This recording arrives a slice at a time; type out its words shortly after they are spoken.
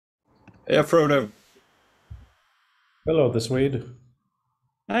Yeah, Frodo. Hello, the Swede.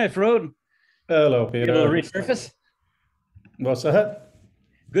 Hi, Frode. Hello, Be able to Peter. resurface? What's that?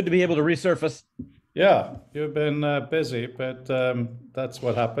 Good to be able to resurface. Yeah, you've been busy, but that's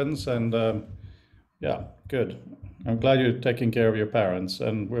what happens. And yeah, good. I'm glad you're taking care of your parents,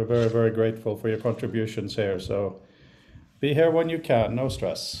 and we're very, very grateful for your contributions here. So be here when you can, no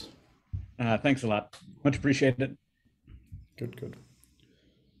stress. Thanks a lot. Much appreciated. Good, good.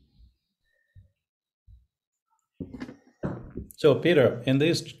 So, Peter, in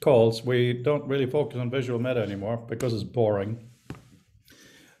these calls, we don't really focus on visual meta anymore because it's boring.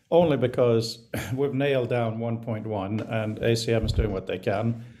 Only because we've nailed down 1.1 and ACM is doing what they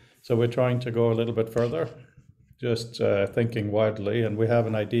can. So we're trying to go a little bit further, just thinking widely. And we have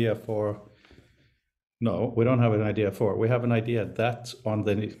an idea for, no, we don't have an idea for, we have an idea that on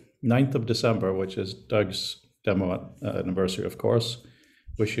the 9th of December, which is Doug's demo anniversary, of course,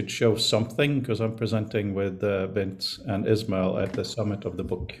 we should show something because I'm presenting with Vince and Ismail at the summit of the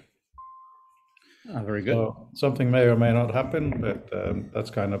book. Very good. So something may or may not happen, but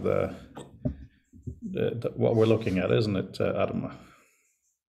that's kind of what we're looking at, isn't it, Adam?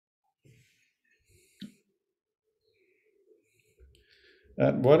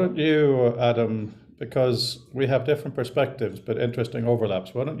 Why don't you, Adam, because we have different perspectives but interesting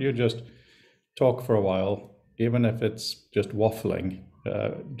overlaps, why don't you just talk for a while, even if it's just waffling,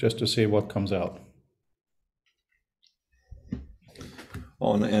 just to see what comes out.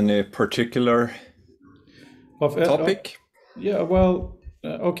 On any particular topic? Yeah, well,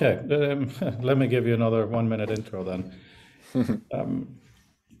 okay. Let me give you another 1 minute intro then.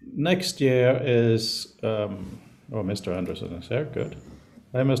 Next year is, oh, Mr. Anderson is here. Good.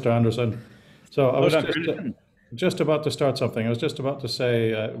 Hi, Mr. Anderson. So I was just about to start something. I was just about to say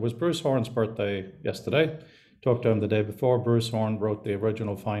it was Bruce Horn's birthday yesterday. Talked to him the day before. Bruce Horn wrote the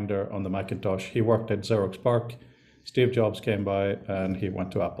original Finder on the Macintosh. He worked at Xerox PARC. Steve Jobs came by and he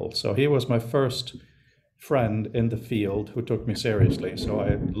went to Apple. So he was my first friend in the field who took me seriously. So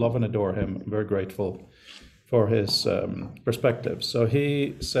I love and adore him. I'm very grateful for his perspective. So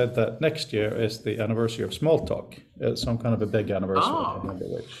he said that next year is the anniversary of Smalltalk. It's some kind of a big anniversary, I don't remember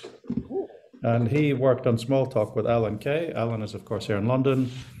which. And he worked on Smalltalk with Alan Kay. Alan is, of course, here in London.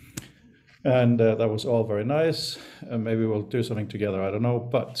 And that was all very nice. Maybe we'll do something together, I don't know.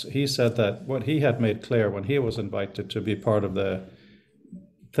 But he said that what he had made clear when he was invited to be part of the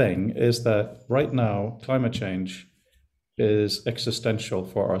thing is that right now, climate change is existential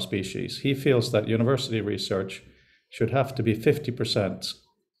for our species. He feels that university research should have to be 50%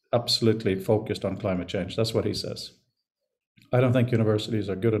 absolutely focused on climate change. That's what he says. I don't think universities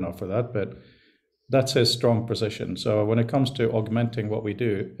are good enough for that, but that's his strong position. So when it comes to augmenting what we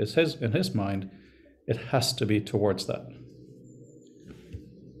do, in his mind, it has to be towards that.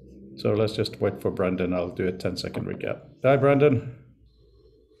 So let's just wait for Brendan. I'll do a 10-second recap. Hi, Brendan.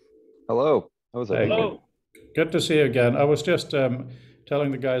 Hello. Hello. Good to see you again. I was just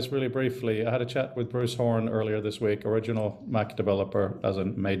telling the guys really briefly, I had a chat with Bruce Horn earlier this week, original Mac developer, as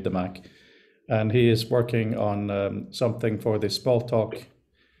in made the Mac. And he is working on something for the Smalltalk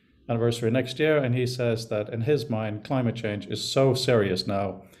anniversary next year. And he says that in his mind, climate change is so serious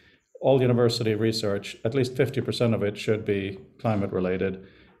now. All university research, at least 50% of it should be climate related.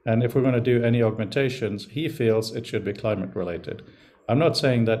 And if we're going to do any augmentations, he feels it should be climate related. I'm not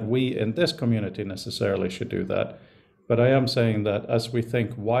saying that we in this community necessarily should do that, but I am saying that as we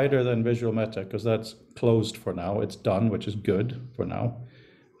think wider than visual meta, because that's closed for now, it's done, which is good for now.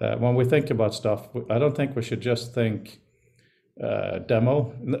 When we think about stuff, I don't think we should just think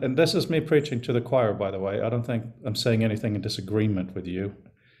demo. And this is me preaching to the choir, by the way. I don't think I'm saying anything in disagreement with you,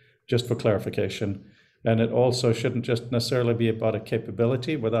 just for clarification. And it also shouldn't just necessarily be about a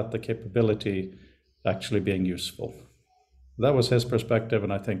capability without the capability actually being useful. That was his perspective,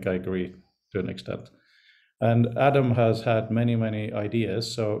 and I think I agree to an extent. And Adam has had many, many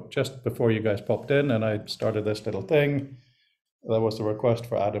ideas. So just before you guys popped in and I started this little thing, there was a request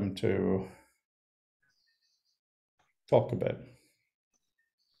for Adam to talk a bit.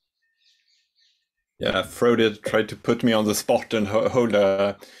 Yeah, Frode tried to put me on the spot and hold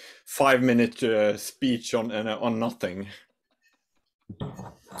a 5-minute speech on nothing.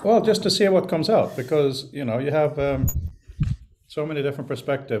 Well, just to see what comes out, because you have so many different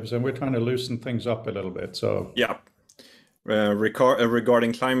perspectives, and we're trying to loosen things up a little bit. So yeah,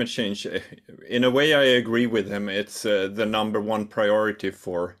 regarding climate change, in a way, I agree with him. It's the number one priority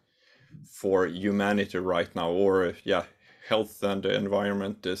for humanity right now, or yeah, health and the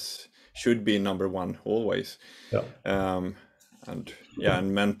environment should be number one always. Yeah.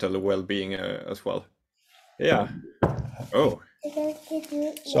 And mental well-being as well. Yeah. Oh,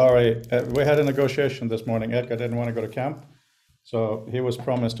 Sorry, we had a negotiation this morning. Edgar didn't want to go to camp, so he was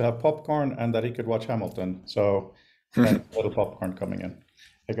promised to have popcorn and that he could watch Hamilton. So a little popcorn coming in.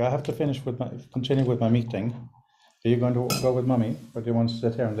 Edgar, I have to continue with my meeting. Are you going to go with mommy, or do you want to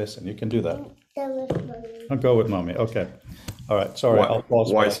sit here and listen? You can do that. Go with mommy. I'll go with mommy. Okay. All right. Sorry. I'll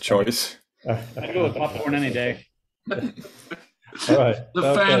pause. Wise choice. I'd go with popcorn any day. All right.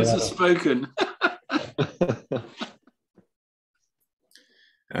 The fans have spoken.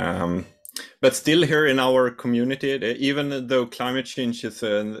 But still here in our community, even though climate change is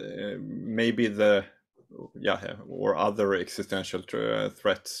maybe or other existential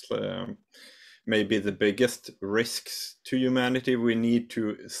threats, maybe the biggest risks to humanity, we need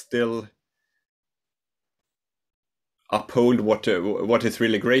to still uphold what is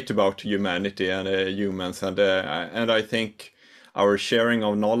really great about humanity and humans, and I think our sharing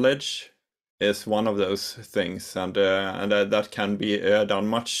of knowledge is one of those things, and that can be done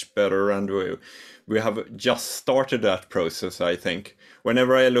much better, and we have just started that process. I think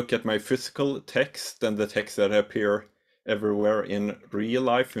whenever I look at my physical text and the text that appear everywhere in real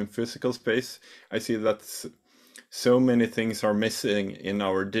life, in physical space, I see that so many things are missing in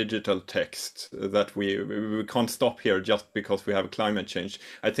our digital text that we can't stop here just because we have climate change.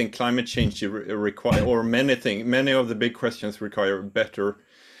 I think climate change require, or many of the big questions require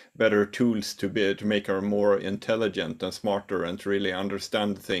better tools to make our more intelligent and smarter and to really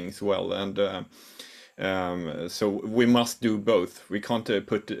understand things well, and so we must do both. We can't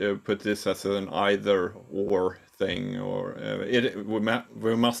put this as an either or thing, or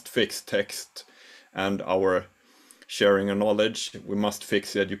we must fix text and our sharing of knowledge. We must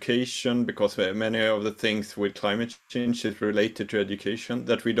fix education, because many of the things with climate change is related to education,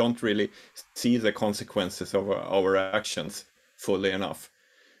 that we don't really see the consequences of our actions fully enough.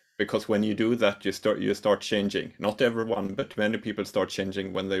 Because when you do that, you start changing. Not everyone, but many people start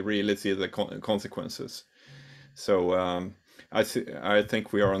changing when they really see the consequences. So I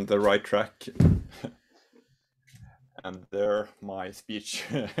think we are on the right track. And there, my speech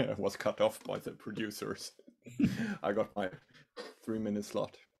was cut off by the producers. I got my 3-minute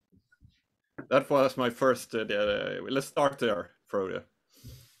slot. That was my first. Let's start there, Frode.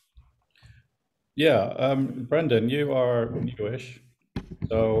 Yeah, Brendan, you are newish.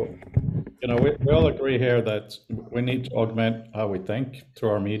 So, we all agree here that we need to augment how we think through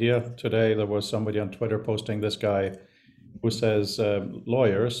our media. Today, there was somebody on Twitter posting this guy who says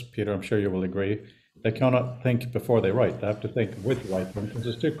lawyers, Peter, I'm sure you will agree, they cannot think before they write. They have to think with writing because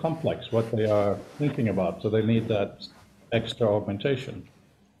it's too complex what they are thinking about. So they need that extra augmentation,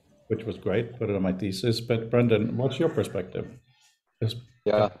 which was great. Put it on my thesis. But Brendan, what's your perspective?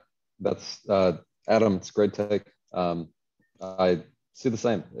 Yeah, that's Adam. It's a great take. I see the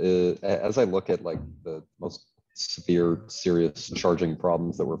same. As I look at like the most severe, serious charging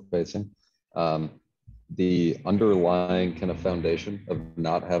problems that we're facing, the underlying kind of foundation of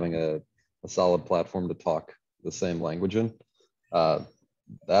not having a solid platform to talk the same language in,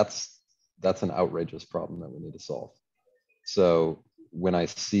 that's an outrageous problem that we need to solve. So when I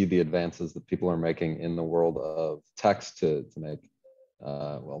see the advances that people are making in the world of text to make,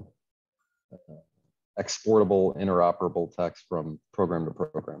 exportable, interoperable text from program to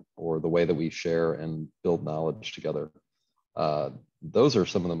program, or the way that we share and build knowledge together, those are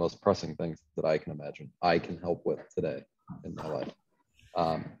some of the most pressing things that I can imagine I can help with today in my life.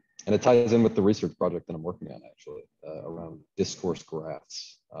 And it ties in with the research project that I'm working on, actually, around discourse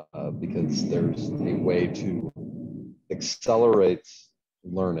graphs, because there's a way to accelerate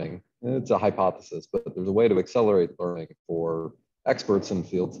learning. It's a hypothesis, but there's a way to accelerate learning for experts in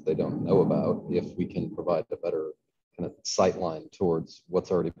fields that they don't know about if we can provide a better kind of sightline towards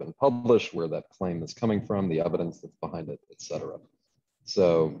what's already been published, where that claim is coming from, the evidence that's behind it, etc.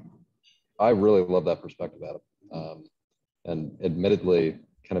 So I really love that perspective, Adam. And admittedly,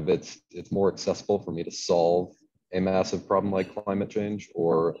 kind of it's more accessible for me to solve a massive problem like climate change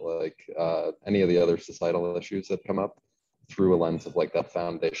or like any of the other societal issues that come up through a lens of like that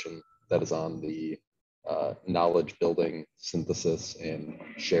foundation that is on the knowledge building, synthesis, and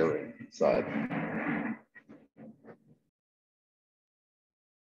sharing side.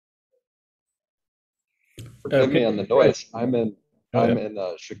 Forgive me on the noise. I'm in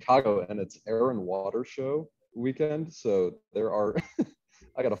Chicago, and it's Air and Water Show weekend, so there are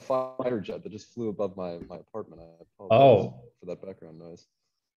I got a fighter jet that just flew above my apartment. I apologize for that background noise.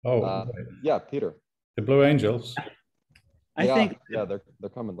 Yeah, Peter. The Blue Angels. I think they're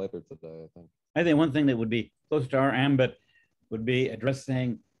coming later today, I think. I think one thing that would be close to our ambit would be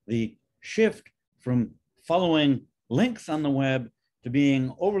addressing the shift from following links on the web to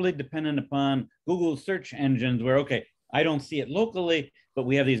being overly dependent upon Google search engines, where, okay, I don't see it locally, but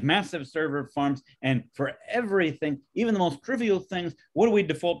we have these massive server farms. And for everything, even the most trivial things, what do we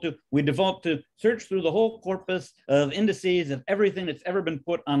default to? We default to search through the whole corpus of indices of everything that's ever been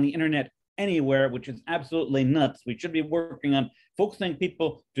put on the internet anywhere, which is absolutely nuts. We should be working on focusing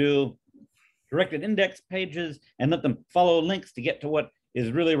people to directed index pages and let them follow links to get to what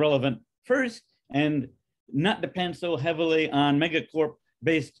is really relevant first, and not depend so heavily on megacorp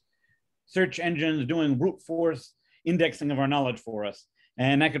based search engines doing brute force indexing of our knowledge for us.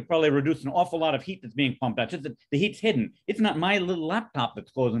 And that could probably reduce an awful lot of heat that's being pumped out. Just that the heat's hidden. It's not my little laptop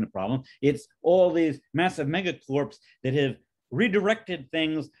that's causing the problem. It's all these massive megacorps that have redirected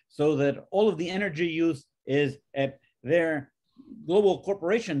things so that all of the energy use is at their global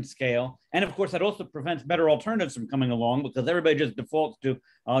corporation scale. And of course, that also prevents better alternatives from coming along, because everybody just defaults to,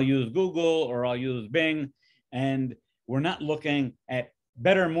 I'll use Google or I'll use Bing. And we're not looking at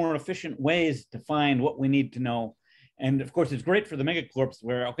better, more efficient ways to find what we need to know. And of course, it's great for the megacorps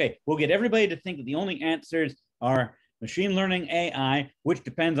where, okay, we'll get everybody to think that the only answers are machine learning AI, which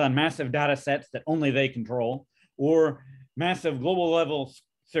depends on massive data sets that only they control, or massive global level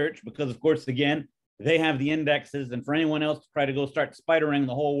search, because of course, again, they have the indexes, and for anyone else to try to go start spidering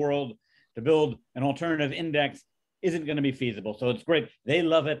the whole world to build an alternative index isn't going to be feasible. So it's great. They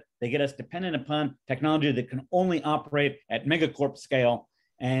love it. They get us dependent upon technology that can only operate at megacorp scale.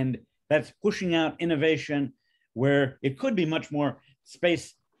 And that's pushing out innovation where it could be much more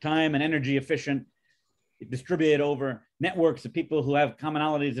space, time, and energy efficient, distributed over networks of people who have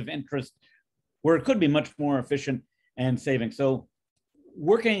commonalities of interest, where it could be much more efficient and saving. So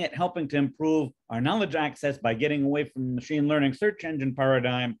working at helping to improve our knowledge access by getting away from the machine learning search engine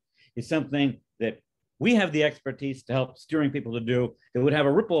paradigm is something that we have the expertise to help steering people to do. It would have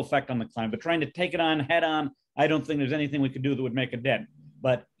a ripple effect on the climate, but trying to take it on head on, I don't think there's anything we could do that would make a dent.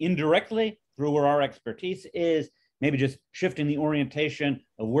 But indirectly, through where our expertise is, maybe just shifting the orientation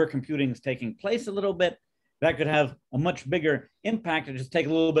of where computing is taking place a little bit, that could have a much bigger impact and just take a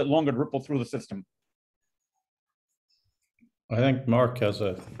little bit longer to ripple through the system. I think Mark has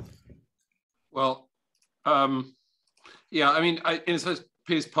a... Well, yeah, I mean, in a sense,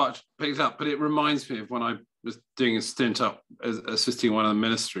 Peter's part picked up, but it reminds me of when I was doing a stint up as assisting one of the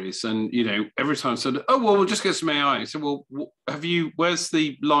ministries, and you know, every time I said, "Oh well, we'll just get some AI." I said, "Well, where's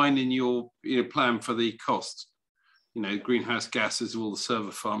the line in your plan for the cost? You know, greenhouse gases, all the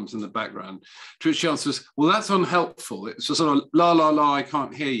server farms in the background." To which the answer was, "Well, that's unhelpful. It's a sort of la la la, I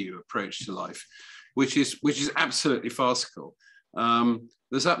can't hear you approach to life," which is absolutely farcical.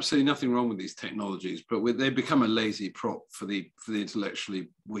 There's absolutely nothing wrong with these technologies, but they become a lazy prop for the intellectually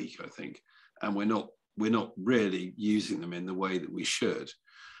weak, I think, and we're not really using them in the way that we should.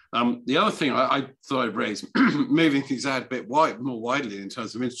 The other thing I thought I'd raise, moving things out a bit more widely in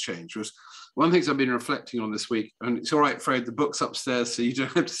terms of interchange, was one of the things I've been reflecting on this week, and it's all right, Fred, the book's upstairs, so you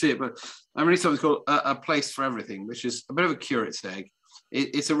don't have to see it, but I'm reading something called A Place for Everything, which is a bit of a curate's egg.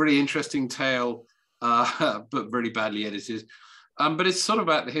 It's a really interesting tale, but really badly edited. But it's sort of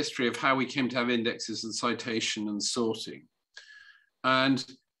about the history of how we came to have indexes and citation and sorting. And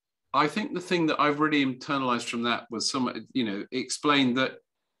I think the thing that I've really internalized from that was explained that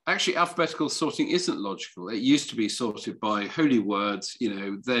actually alphabetical sorting isn't logical. It used to be sorted by holy words,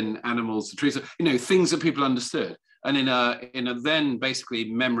 then animals, the trees, things that people understood. And in a then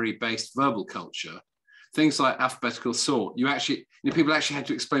basically memory-based verbal culture, things like alphabetical sort, people actually had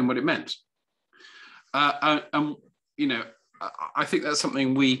to explain what it meant. I think that's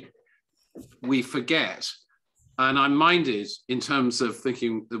something we forget. And I'm minded in terms of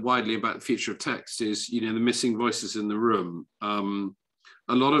thinking widely about the future of text is, the missing voices in the room.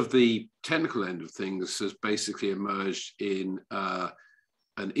 A lot of the technical end of things has basically emerged in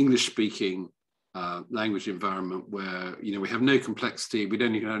an English-speaking language environment where, we have no complexity, we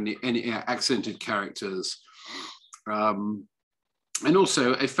don't even have any accented characters. And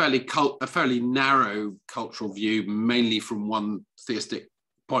also a fairly narrow cultural view, mainly from one theistic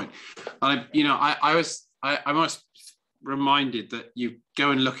point. I'm almost reminded that you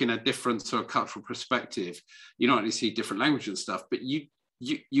go and look in a different sort of cultural perspective. You not only see different language and stuff, but you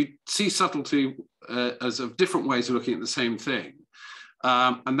see subtlety as of different ways of looking at the same thing.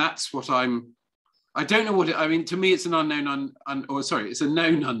 And that's what I don't know what it, I mean, to me, it's an unknown, it's a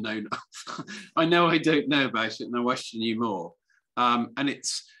known unknown. I know I don't know about it and I question you more. And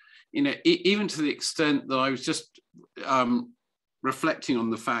it's, even to the extent that I was just reflecting on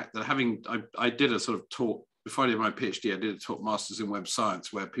the fact that I did a sort of talk, before I did my PhD, I did a talk Masters in Web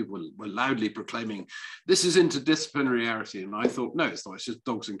Science where people were loudly proclaiming, this is interdisciplinarity. And I thought, no, it's not, it's just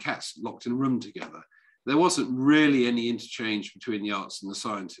dogs and cats locked in a room together. There wasn't really any interchange between the arts and the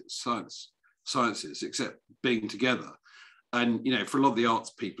sciences, except being together. And, you know, for a lot of the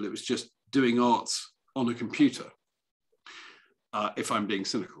arts people, it was just doing arts on a computer, if I'm being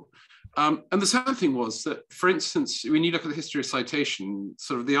cynical. And the sad thing was that, for instance, when you look at the history of citation,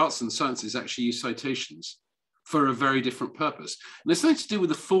 sort of the arts and sciences actually use citations for a very different purpose. And it's nothing to do with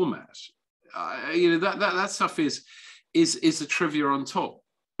the format. You know, that stuff is the trivia on top.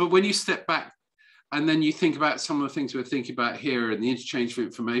 But when you step back and then you think about some of the things we're thinking about here and the interchange of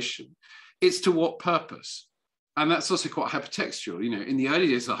information, it's to what purpose? And that's also quite hypertextual. You know, in the early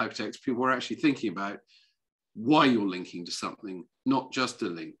days of hypertext, people were actually thinking about why you're linking to something, not just a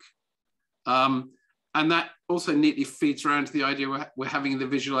link. And that also neatly feeds around to the idea we're having the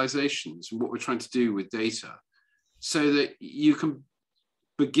visualizations and what we're trying to do with data, so that you can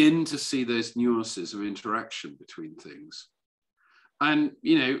begin to see those nuances of interaction between things. And,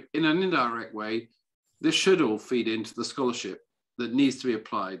 you know, in an indirect way, this should all feed into the scholarship that needs to be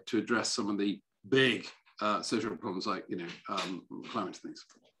applied to address some of the big social problems like, you know, climate things.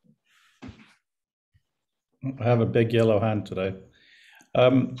 I have a big yellow hand today.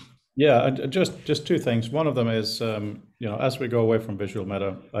 Yeah, just two things. One of them is, you know, as we go away from visual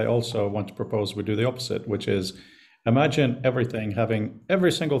meta, I also want to propose we do the opposite, which is imagine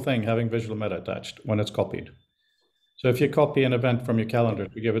every single thing having visual meta attached when it's copied. So if you copy an event from your calendar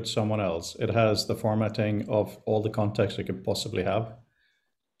to give it to someone else, it has the formatting of all the context it could possibly have.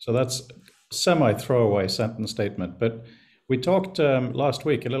 So that's semi-throwaway sentence statement. But we talked last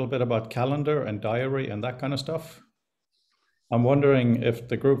week a little bit about calendar and diary and that kind of stuff. I'm wondering if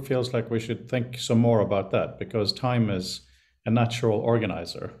the group feels like we should think some more about that, because time is a natural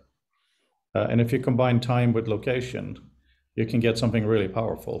organizer. And if you combine time with location, you can get something really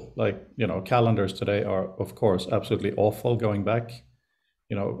powerful. Like, you know, calendars today are, of course, absolutely awful going back.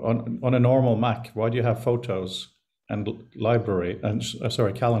 You know, on a normal Mac, why do you have photos and library and,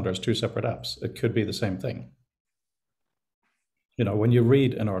 calendars, two separate apps? It could be the same thing. You know, when you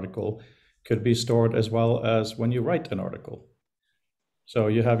read an article, it could be stored as well as when you write an article. So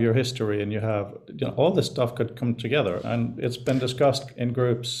you have your history and you have, you know, all this stuff could come together, and it's been discussed in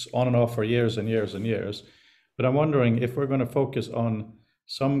groups on and off for years and years and years. But I'm wondering if we're going to focus on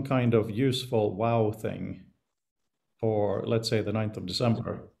some kind of useful wow thing for, let's say, the 9th of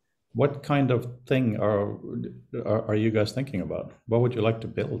December. What kind of thing are you guys thinking about? What would you like to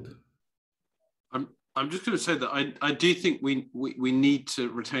build? I'm just going to say that I do think we need to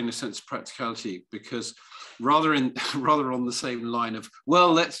retain a sense of practicality, because rather on the same line of,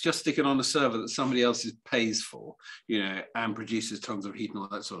 well, let's just stick it on a server that somebody else pays for, you know, and produces tons of heat and all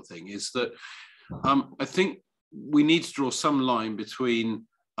that sort of thing, is that I think we need to draw some line between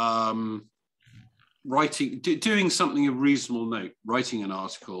doing something of reasonable note, writing an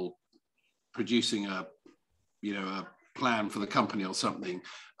article, producing a plan for the company or something,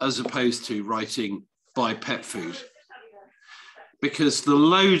 as opposed to writing buy pet food, because the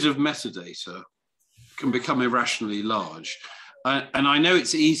load of metadata can become irrationally large. And I know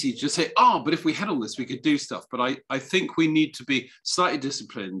it's easy to say, oh, but if we had all this, we could do stuff. But I think we need to be slightly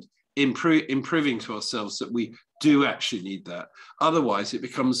disciplined, improving to ourselves that we do actually need that. Otherwise, it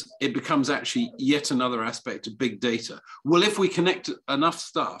becomes actually yet another aspect of big data. Well, if we connect enough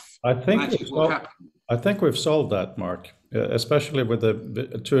stuff, I think we've solved that, Mark, especially with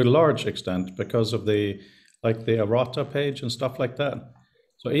to a large extent because of the errata page and stuff like that.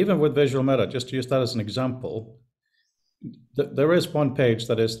 So even with visual meta, just to use that as an example, there is one page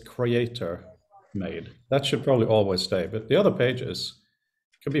that is creator made. That should probably always stay, but the other pages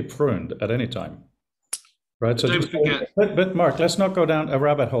can be pruned at any time, right? So but Mark, let's not go down a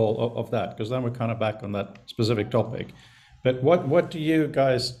rabbit hole of that, because then we're kind of back on that specific topic. But what do you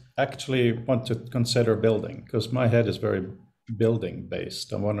guys actually want to consider building? Because my head is very building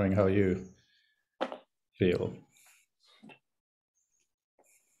based. I'm wondering how you feel.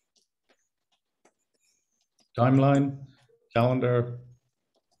 Timeline, calendar,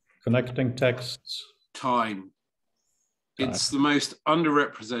 connecting texts. Time. It's the most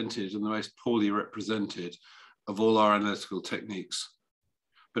underrepresented and the most poorly represented of all our analytical techniques.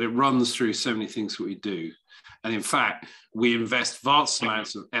 But it runs through so many things that we do. And in fact, we invest vast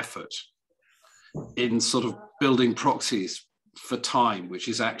amounts of effort in sort of building proxies for time, which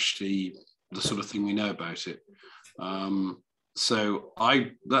is actually the sort of thing we know about it. So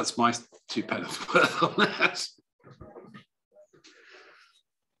that's my 2 pence worth on that.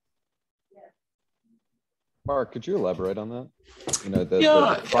 Mark, could you elaborate on that? You know,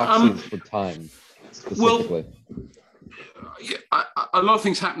 the proxies for time specifically. Yeah, a lot of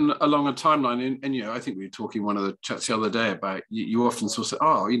things happen along a timeline, and you know, I think we were talking one of the chats the other day about you often sort of say,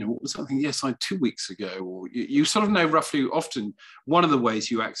 oh, you know, what was something? Yes, I 2 weeks ago, or you sort of know roughly. Often, one of the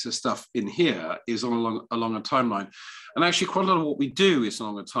ways you access stuff in here is along a timeline, and actually, quite a lot of what we do is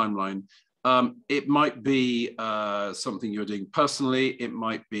along a timeline. It might be something you're doing personally. It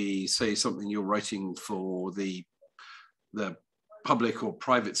might be, say, something you're writing for the public or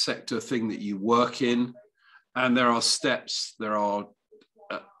private sector thing that you work in. And there are steps, there are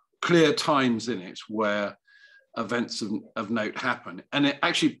clear times in it where events of note happen. And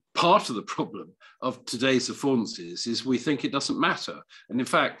actually, part of the problem of today's affordances is we think it doesn't matter. And in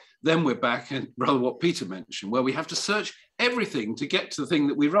fact, then we're back in rather what Peter mentioned, where we have to search everything to get to the thing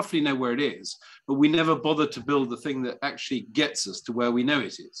that we roughly know where it is, but we never bother to build the thing that actually gets us to where we know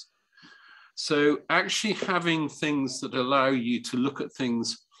it is. So actually having things that allow you to look at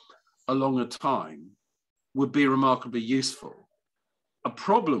things along a time would be remarkably useful. A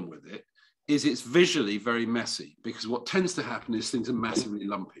problem with it is it's visually very messy, because what tends to happen is things are massively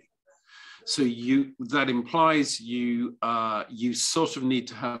lumpy. So that implies you sort of need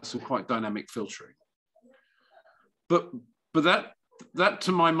to have some quite dynamic filtering. But that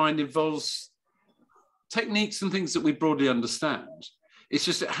to my mind involves techniques and things that we broadly understand. It's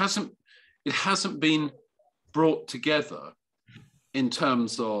just it hasn't been brought together in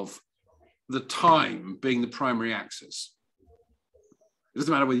terms of the time being the primary axis. It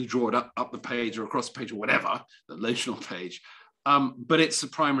doesn't matter whether you draw it up the page or across the page or whatever, the notional page, but it's the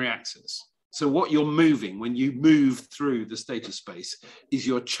primary axis. So what you're moving when you move through the status space is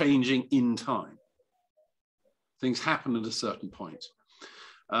you're changing in time. Things happen at a certain point.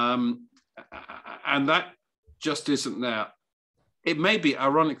 And that just isn't there. It may be,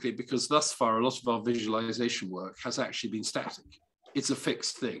 ironically, because thus far, a lot of our visualization work has actually been static. It's a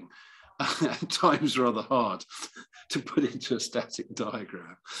fixed thing. At times rather hard to put into a static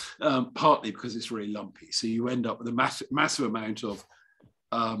diagram, partly because it's really lumpy. So you end up with a massive amount of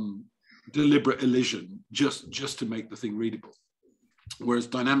deliberate elision just to make the thing readable. Whereas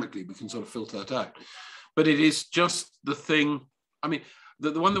dynamically, we can sort of filter that out. But it is just the thing, I mean,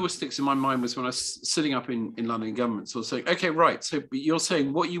 the one that sticks in my mind was when I was sitting up in London government, so I was saying, okay, right, so you're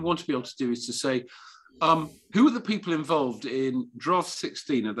saying what you want to be able to do is to say, who are the people involved in draft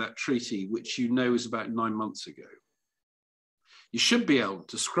 16 of that treaty, which you know is about 9 months ago? You should be able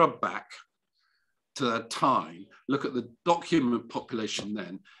to scrub back to that time, look at the document population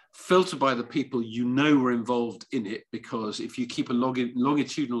then, filter by the people you know were involved in it, because if you keep a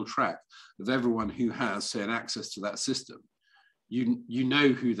longitudinal track of everyone who has, say, an access to that system, you know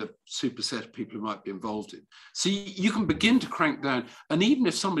who the superset of people who might be involved in. So you can begin to crank down, and even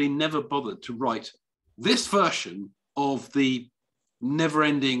if somebody never bothered to write this version of the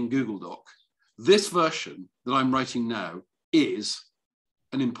never-ending Google Doc, this version that I'm writing now is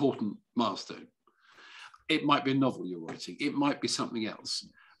an important milestone. It might be a novel you're writing, it might be something else,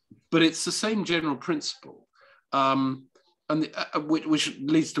 but it's the same general principle. Which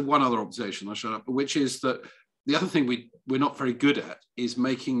leads to one other observation, I'll shut up, which is that the other thing we're not very good at is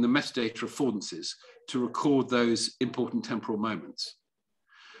making the metadata affordances to record those important temporal moments.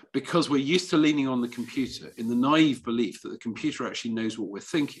 Because we're used to leaning on the computer in the naive belief that the computer actually knows what we're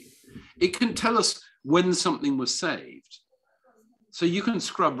thinking. It can tell us when something was saved. So you can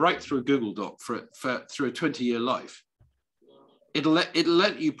scrub right through a Google Doc through a 20-year life. It'll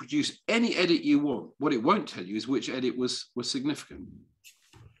let you produce any edit you want. What it won't tell you is which edit was significant.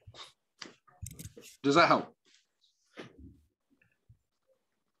 Does that help?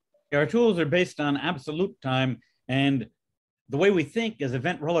 Our tools are based on absolute time, and the way we think is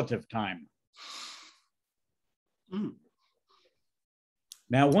event relative time.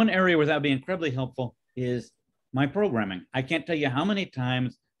 Now, one area where that would be incredibly helpful is my programming. I can't tell you how many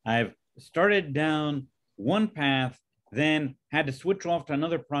times I've started down one path, then had to switch off to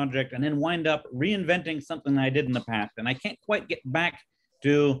another project, and then wind up reinventing something I did in the past. And I can't quite get back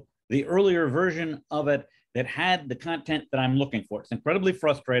to the earlier version of it that had the content that I'm looking for. It's incredibly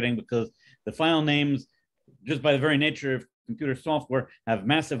frustrating because the file names, just by the very nature of computer software, have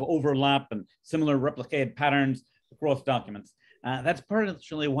massive overlap and similar replicated patterns across documents. That's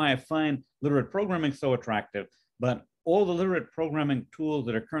partially why I find literate programming so attractive, but all the literate programming tools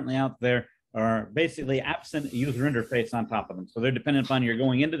that are currently out there are basically absent a user interface on top of them. So they're dependent upon your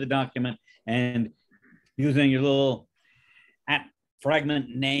going into the document and using your little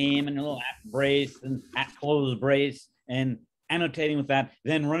 @fragment name and your little @brace and @close brace and annotating with that,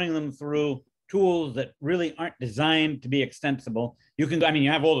 then running them through tools that really aren't designed to be extensible. You can, I mean, you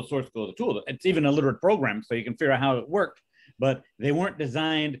have all the source code of the tool. It's even a literate program, so you can figure out how it worked, but they weren't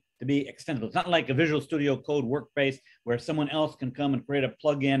designed to be extensible. It's not like a Visual Studio Code workspace where someone else can come and create a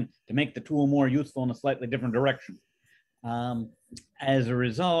plugin to make the tool more useful in a slightly different direction. As a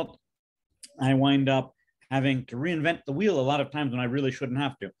result, I wind up having to reinvent the wheel a lot of times when I really shouldn't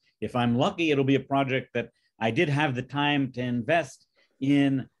have to. If I'm lucky, it'll be a project that I did have the time to invest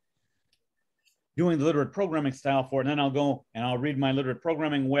in doing the literate programming style for it, and then I'll go and I'll read my literate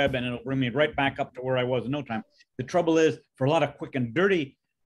programming web, and it'll bring me right back up to where I was in no time. The trouble is, for a lot of quick and dirty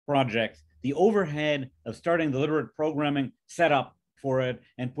projects, the overhead of starting the literate programming setup for it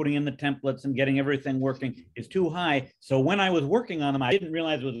and putting in the templates and getting everything working is too high. So when I was working on them, I didn't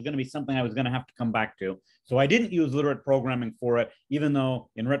realize it was going to be something I was going to have to come back to. So I didn't use literate programming for it, even though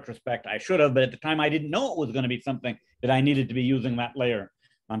in retrospect I should have, but at the time I didn't know it was going to be something that I needed to be using that layer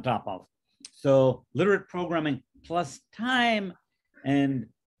on top of. So literate programming plus time and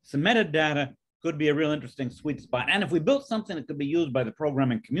some metadata could be a real interesting sweet spot. And if we built something that could be used by the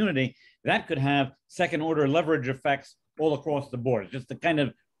programming community, that could have second order leverage effects all across the board. It's just the kind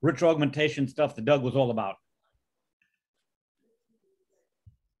of rich augmentation stuff that Doug was all about.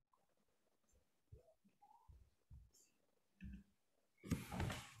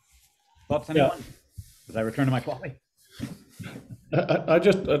 Thoughts, anyone? As I return to my coffee. I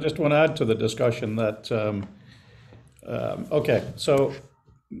just want to add to the discussion that, okay, so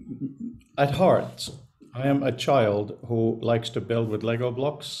at heart, I am a child who likes to build with Lego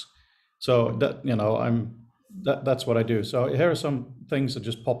blocks. So that, you know, that's what I do. So here are some things that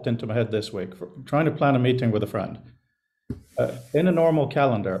just popped into my head this week. For trying to plan a meeting with a friend. In a normal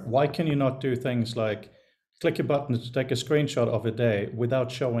calendar, why can you not do things like click a button to take a screenshot of a day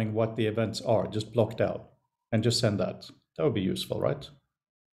without showing what the events are, just blocked out, and just send that? That would be useful, right?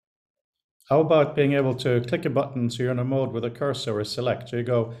 How about being able to click a button so you're in a mode with a cursor or select? So you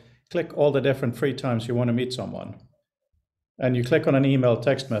go click all the different free times you want to meet someone. And you click on an email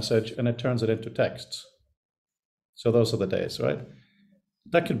text message and it turns it into texts. So those are the days, right?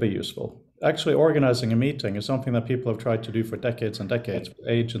 That could be useful. Actually, organizing a meeting is something that people have tried to do for decades and decades, with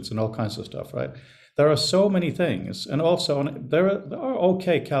agents and all kinds of stuff, right? There are so many things. And also there are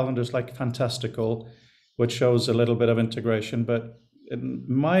okay calendars like Fantastical, which shows a little bit of integration, but in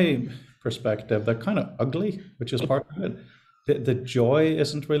my perspective, they're kind of ugly, which is part of it. The joy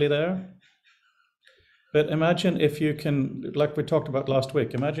isn't really there. But imagine if you can, like we talked about last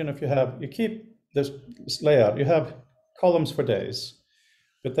week, imagine if you keep this layout, you have columns for days,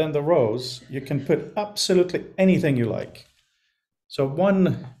 but then the rows, you can put absolutely anything you like. So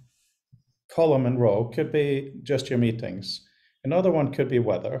one column and row could be just your meetings. Another one could be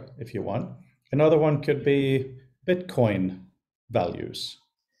weather, if you want. Another one could be Bitcoin values.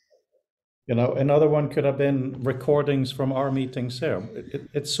 You know, another one could have been recordings from our meetings here.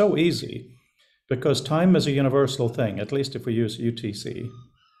 It's so easy because time is a universal thing, at least if we use UTC.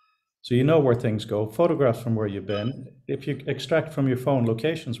 So you know where things go, photographs from where you've been. If you extract from your phone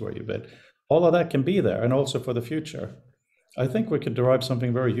locations where you've been, all of that can be there, and also for the future. I think we could derive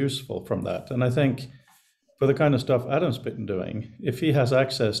something very useful from that. And I think for the kind of stuff Adam's been doing, if he has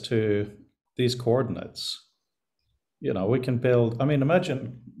access to these coordinates, you know, we can build, I mean,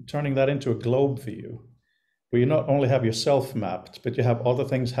 imagine turning that into a globe view, where you not only have yourself mapped, but you have other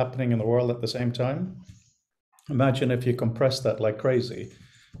things happening in the world at the same time. Imagine if you compress that like crazy,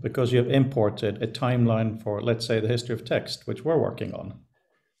 because you have imported a timeline for, let's say, the history of text, which we're working on.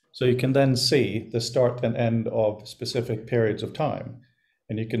 So you can then see the start and end of specific periods of time.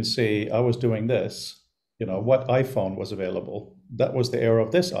 And you can see, I was doing this, you know, what iPhone was available. That was the era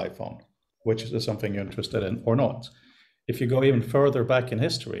of this iPhone, which is something you're interested in or not. If you go even further back in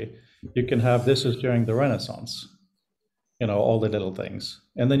history, you can have this is during the Renaissance, you know, all the little things.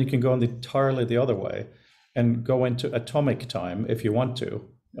 And then you can go entirely the other way and go into atomic time if you want to,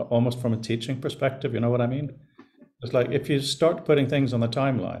 almost from a teaching perspective, you know what I mean? It's like if you start putting things on the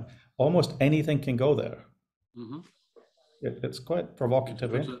timeline, almost anything can go there. Mm-hmm. It's quite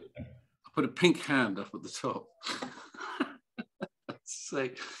provocative. I put a pink hand up at the top. So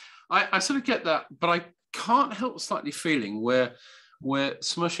I sort of get that, but I can't help slightly feeling where we're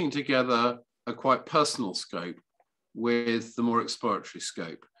smushing together a quite personal scope with the more exploratory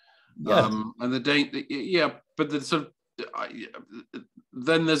scope. Yeah. And but the sort of,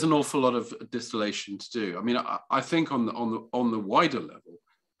 then there's an awful lot of distillation to do. I mean, I think on the wider level,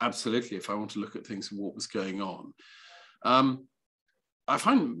 absolutely. If I want to look at things and what was going on, I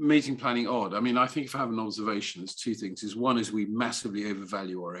find meeting planning odd. I mean, I think if I have an observation, there's two things. One is we massively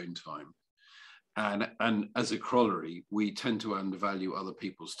overvalue our own time, and as a corollary, we tend to undervalue other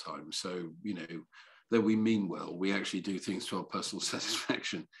people's time. So you know, though we mean well, we actually do things to our personal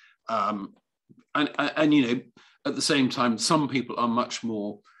satisfaction. And you know, at the same time, some people are much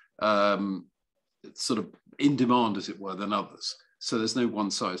more sort of in demand, as it were, than others. So there's no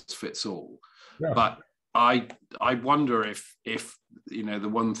one size fits all. Yeah. But I wonder if you know, the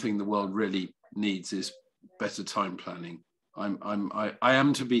one thing the world really needs is better time planning. I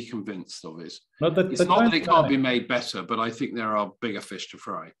am to be convinced of it. It's not that it can't be made better, but I think there are bigger fish to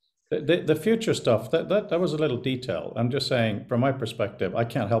fry. The future stuff, that was a little detail. I'm just saying, from my perspective, I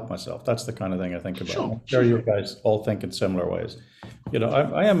can't help myself. That's the kind of thing I think about. Sure, I'm sure you guys all think in similar ways. You know,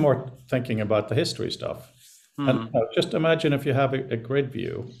 I am more thinking about the history stuff. And just imagine if you have a grid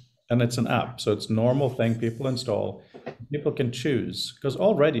view and it's an app. So it's a normal thing people install. People can choose, because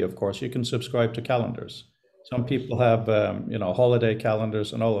already, of course, you can subscribe to calendars. Some people have, you know, holiday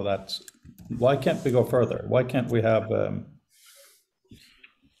calendars and all of that. Why can't we go further? Why can't we have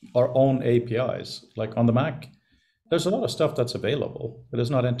our own APIs? Like on the Mac, there's a lot of stuff that's available, but it's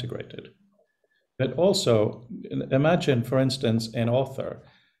not integrated. But also, imagine, for instance, in Author,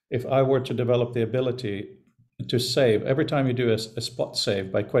 if I were to develop the ability to save, every time you do a spot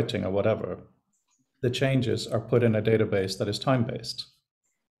save by quitting or whatever, the changes are put in a database that is time-based.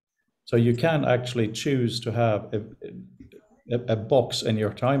 So you can actually choose to have a box in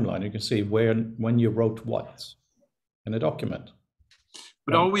your timeline. You can see when you wrote what in a document.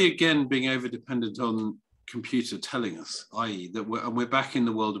 But are we again being over dependent on computer telling us, i.e. that we're back in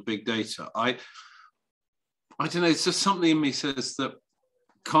the world of big data? I don't know, it's just something in me says that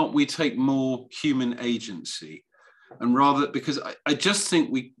can't we take more human agency? And rather, because I just think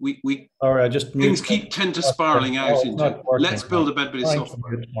we all right, just things tend to spiraling out into let's build a better bit of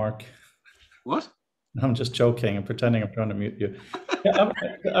software. Mark. What? I'm just joking and pretending I'm trying to mute you. Yeah,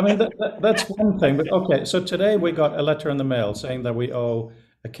 I mean, that's one thing. But okay, so today we got a letter in the mail saying that we owe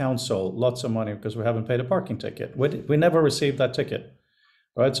a council lots of money because we haven't paid a parking ticket. We never received that ticket,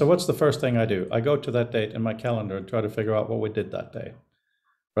 right? So what's the first thing I do? I go to that date in my calendar and try to figure out what we did that day,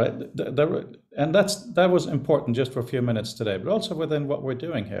 right? And that was important just for a few minutes today, but also within what we're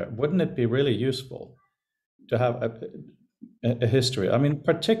doing here. Wouldn't it be really useful to have a history? I mean,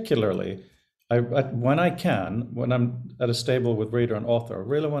 particularly, when I'm at a stable with Reader and Author, I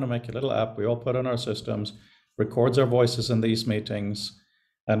really want to make a little app we all put on our systems, records our voices in these meetings,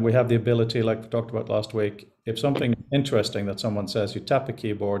 and we have the ability, like we talked about last week, if something interesting that someone says, you tap a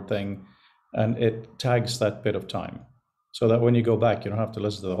keyboard thing and it tags that bit of time so that when you go back, you don't have to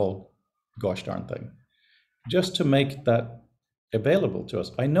listen to the whole gosh darn thing. Just to make that available to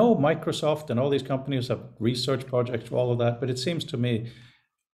us. I know Microsoft and all these companies have research projects for all of that, but it seems to me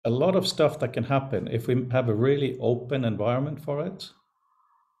a lot of stuff that can happen if we have a really open environment for it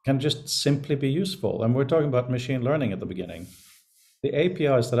can just simply be useful. And we're talking about machine learning at the beginning. The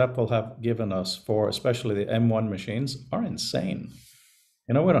APIs that Apple have given us for especially the M1 machines are insane.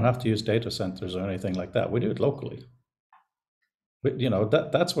 You know, we don't have to use data centers or anything like that. We do it locally. But, you know,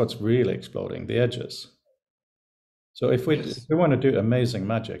 that's what's really exploding, the edges. So if we want to do amazing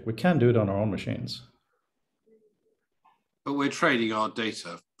magic, we can do it on our own machines. But we're trading our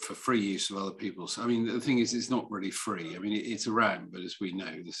data for free use of other people's. I mean, the thing is, it's not really free. I mean, it's around, but as we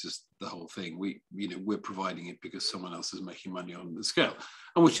know, this is the whole thing. We're providing it because someone else is making money on the scale,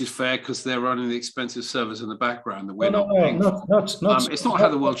 and which is fair because they're running the expensive servers in the background that we're not paying for. It's not how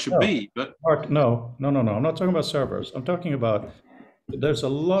the world should be, but Mark, no. I'm not talking about servers. I'm talking about there's a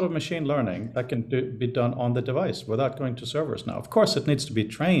lot of machine learning that can be done on the device without going to servers now. Of course, it needs to be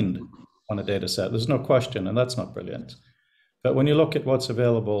trained on a data set. There's no question, and that's not brilliant. But when you look at what's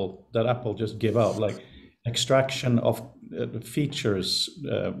available that Apple just give out, like extraction of features,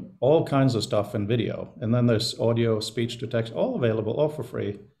 all kinds of stuff in video, and then there's audio, speech to text, all available, all for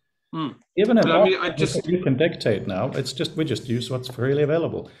free. Even if you can dictate now, we just use what's freely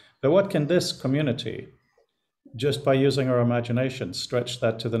available. But what can this community, just by using our imagination, stretch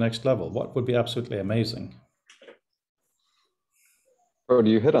that to the next level? What would be absolutely amazing? Frode,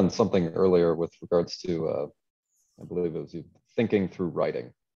 you hit on something earlier with regards to I believe it was you thinking through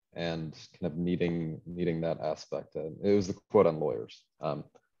writing and kind of needing that aspect. It was the quote on lawyers.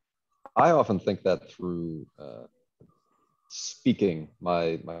 I often think that through speaking,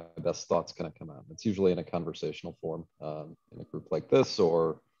 my best thoughts kind of come out. It's usually in a conversational form in a group like this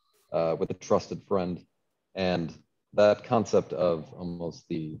or with a trusted friend. And that concept of almost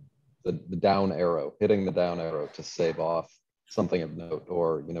the down arrow, hitting the down arrow to save off something of note,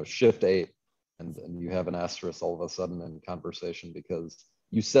 or Shift 8. And you have an asterisk all of a sudden in conversation because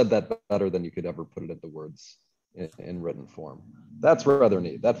you said that better than you could ever put it into words in written form. That's rather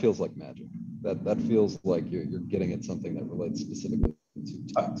neat. That feels like magic. That feels like you're getting at something that relates specifically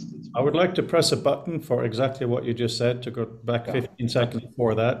to text. I would like to press a button for exactly what you just said, to go back 15 seconds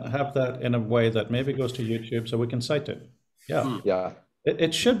before that, have that in a way that maybe goes to YouTube so we can cite it. Yeah.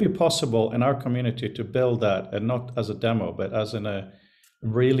 It should be possible in our community to build that, and not as a demo, but as in a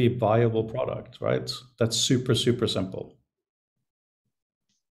really viable product, right? That's super, super simple.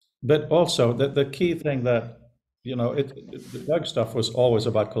 But also the key thing that, the Doug stuff was always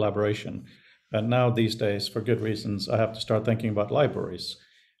about collaboration. And now these days, for good reasons, I have to start thinking about libraries.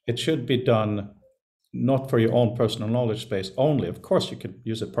 It should be done not for your own personal knowledge space only. Of course, you could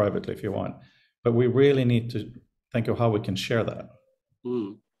use it privately if you want, but we really need to think of how we can share that.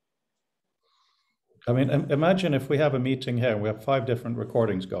 Mm. I mean, imagine if we have a meeting here and we have 5 different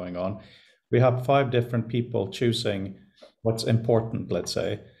recordings going on. We have 5 different people choosing what's important, let's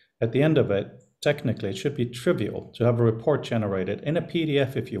say. At the end of it, technically, it should be trivial to have a report generated in a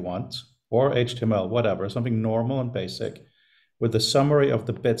PDF if you want, or HTML, whatever, something normal and basic, with a summary of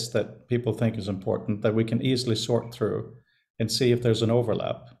the bits that people think is important that we can easily sort through and see if there's an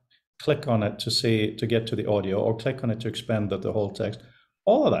overlap. Click on it to get to the audio, or click on it to expand the whole text.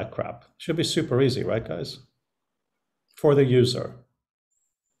 All of that crap should be super easy, right, guys? For the user.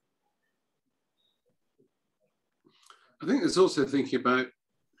 I think there's also thinking about,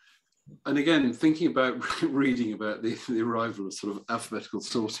 and again, thinking about reading about the arrival of sort of alphabetical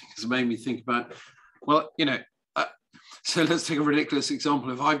sorting has made me think about, well, so let's take a ridiculous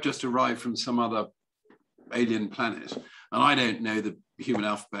example. If I've just arrived from some other alien planet and I don't know the human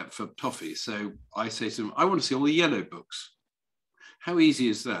alphabet for toffee, so I say to them, I want to see all the yellow books. How easy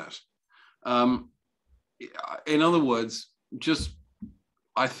is that? In other words,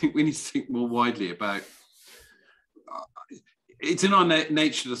 I think we need to think more widely about, it's in our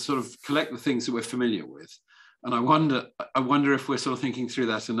nature to sort of collect the things that we're familiar with. And I wonder if we're sort of thinking through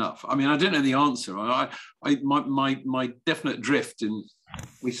that enough. I mean, I don't know the answer. My definite drift in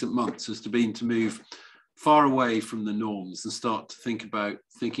recent months has been to move far away from the norms and start to think about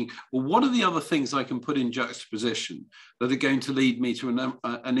well, what are the other things I can put in juxtaposition that are going to lead me to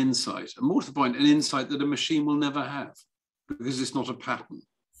an insight? And more to the point, an insight that a machine will never have, because it's not a pattern,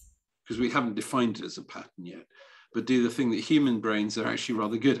 because we haven't defined it as a pattern yet, but do the thing that human brains are actually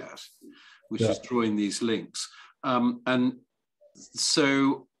rather good at, which is drawing these links. And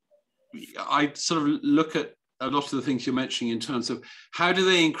so I sort of look at a lot of the things you're mentioning in terms of how do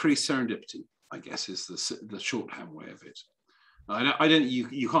they increase serendipity, I guess is the shorthand way of it.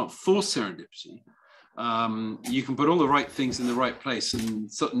 You can't force serendipity. You can put all the right things in the right place and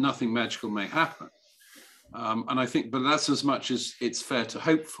nothing magical may happen. And I think, but that's as much as it's fair to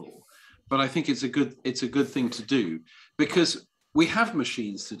hope for. But I think it's a good thing to do, because we have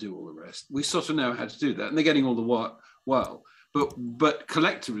machines to do all the rest. We sort of know how to do that, and they're getting all the well. But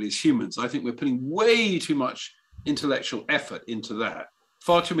collectively as humans, I think we're putting way too much intellectual effort into that.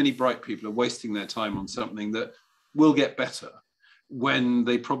 Far too many bright people are wasting their time on something that will get better, when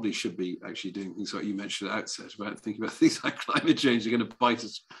they probably should be actually doing things like you mentioned at the outset, about thinking about things like climate change are going to bite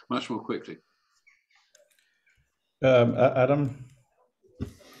us much more quickly. Adam?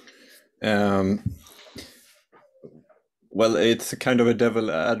 Well, it's a kind of a devil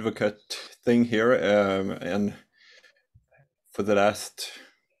advocate thing here, and for the last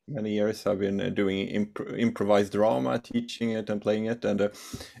many years I've been doing improvised drama, teaching it and playing it, and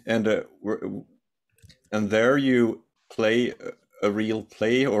there you play a real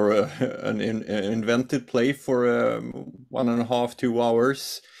play or an invented play for 1.5 to 2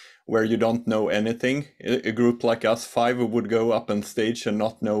 hours, where you don't know anything. A group like us, 5, would go up on stage and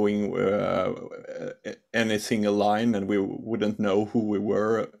not knowing any single line, and we wouldn't know who we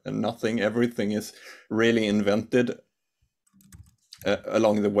were and nothing. Everything is really invented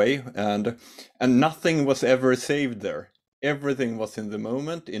along the way, and nothing was ever saved there. Everything was in the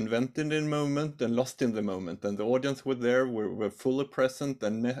moment, invented in the moment, and lost in the moment. And the audience were there, were fully present,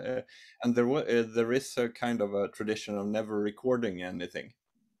 and there is a kind of a tradition of never recording anything.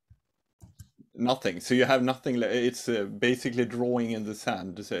 Nothing. So you have nothing. It's basically drawing in the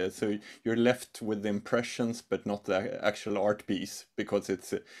sand. So you're left with the impressions, but not the actual art piece, because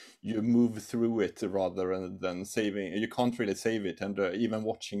it's you move through it rather than saving. You can't really save it, and even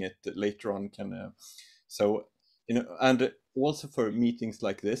watching it later on can. So and also for meetings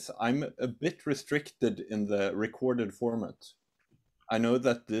like this, I'm a bit restricted in the recorded format. I know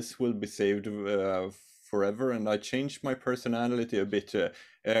that this will be saved forever, and I changed my personality a bit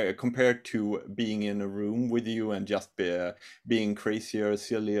compared to being in a room with you and just being crazier,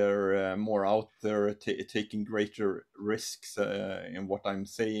 sillier, more out there, taking greater risks in what I'm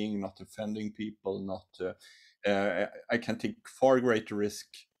saying, not offending people, I can take far greater risk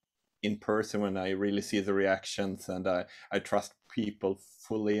in person when I really see the reactions, and I trust people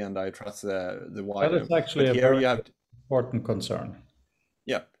fully, and I trust the wider. That is actually a very important concern.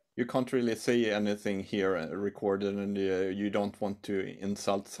 Yeah, you can't really say anything here recorded, and you don't want to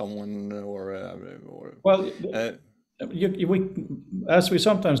insult someone or Well, uh, we, as we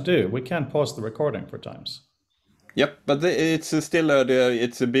sometimes do, we can pause the recording for times. Yep, but it's still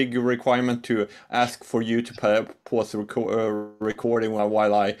it's a big requirement to ask for you to pause the recording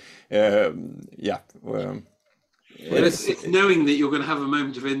while I yeah. Well, it's knowing that you're going to have a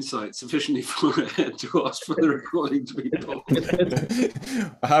moment of insight sufficiently for to ask for the recording to be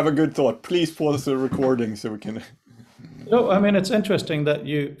paused. I have a good thought. Please pause the recording so we can. No, I mean, it's interesting that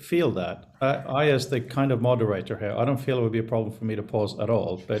you feel that. I, as the kind of moderator here, I don't feel it would be a problem for me to pause at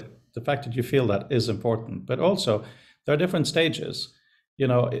all. But the fact that you feel that is important. But also, there are different stages. You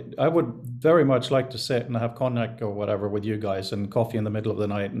know, I would very much like to sit and have cognac or whatever with you guys and coffee in the middle of the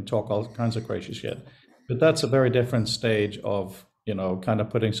night and talk all kinds of crazy shit. But that's a very different stage of, you know, kind of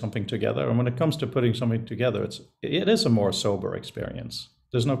putting something together. And when it comes to putting something together, it is a more sober experience.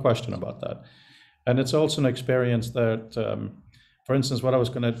 There's no question about that. And it's also an experience that, for instance, what I was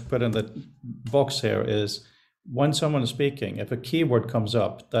going to put in the box here is when someone is speaking, if a keyword comes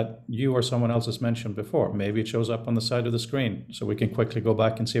up that you or someone else has mentioned before, maybe it shows up on the side of the screen so we can quickly go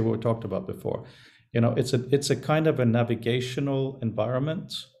back and see what we talked about before. You know, it's a kind of a navigational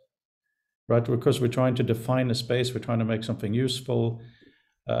environment, right? Because we're trying to define a space, we're trying to make something useful.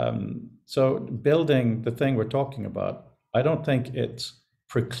 So building the thing we're talking about, I don't think it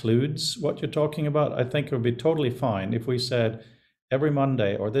precludes what you're talking about. I think it would be totally fine if we said every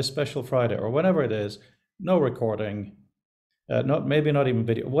Monday or this special Friday or whenever it is, no recording, maybe not even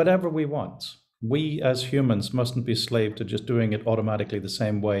video, whatever we want. We as humans mustn't be slave to just doing it automatically the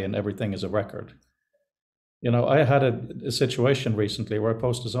same way and everything is a record. You know, I had a situation recently where I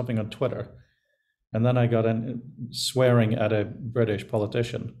posted something on Twitter and then I got swearing at a British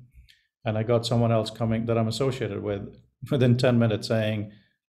politician, and I got someone else coming that I'm associated with within 10 minutes saying,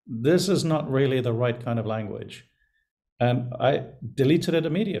 this is not really the right kind of language. And I deleted it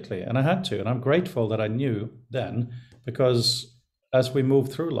immediately, and I had to. And I'm grateful that I knew then, because as we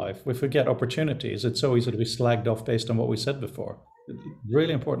move through life, we forget opportunities. It's so easy to be slagged off based on what we said before.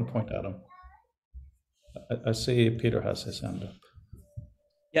 Really important point, Adam. I see Peter has his hand up.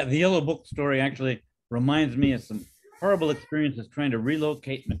 Yeah, the Yellow Book story actually reminds me of some horrible experiences trying to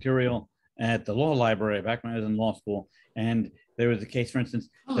relocate material at the law library back when I was in law school. And there was a case, for instance,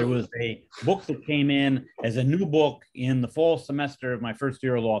 there was a book that came in as a new book in the fall semester of my first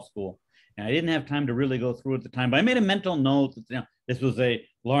year of law school. And I didn't have time to really go through it at the time, but I made a mental note that, you know, this was a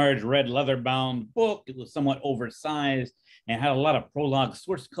large red leather bound book. It was somewhat oversized and had a lot of prologue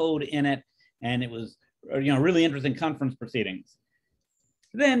source code in it. And it was, you know, really interesting conference proceedings.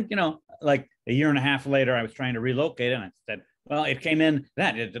 Then, you know, like a year and a half later, I was trying to relocate it, and I said, well, it came in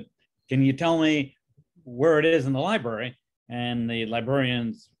that. Can you tell me where it is in the library? And the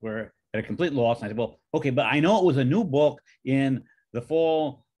librarians were at a complete loss. And I said, well, okay, but I know it was a new book in the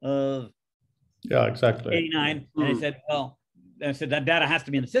fall of exactly 89. And I said, well, I said, that data has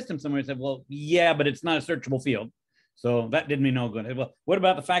to be in the system somewhere. I said, well, yeah, but it's not a searchable field. So that did me no good. I said, well, what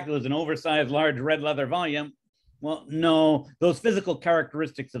about the fact that it was an oversized, large red leather volume? Well, no, those physical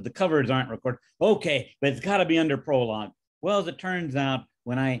characteristics of the covers aren't recorded. Okay, but it's got to be under prologue. Well, as it turns out,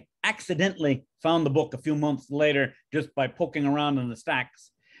 when I accidentally found the book a few months later, just by poking around in the stacks,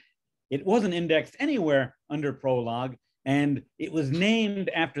 it wasn't indexed anywhere under prologue, and it was named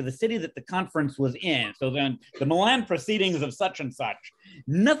after the city that the conference was in. So then the Milan proceedings of such and such.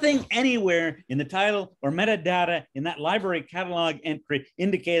 Nothing anywhere in the title or metadata in that library catalog entry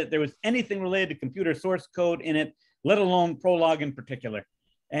indicated there was anything related to computer source code in it, let alone prologue in particular.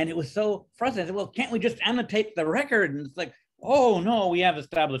 And it was so frustrating. I said, well, can't we just annotate the record? And it's like, oh no, we have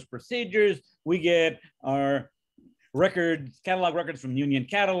established procedures. We get our records, catalog records from Union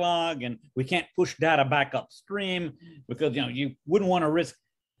Catalog, and we can't push data back upstream because, you know, you wouldn't want to risk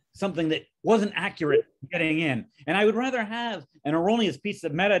something that wasn't accurate getting in. And I would rather have an erroneous piece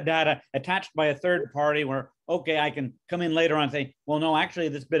of metadata attached by a third party where, okay, I can come in later on and say, well, no, actually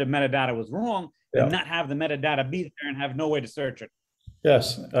this bit of metadata was wrong, and not have the metadata be there and have no way to search it.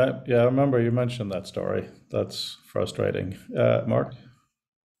 Yes, yeah, I remember you mentioned that story. That's frustrating. Mark?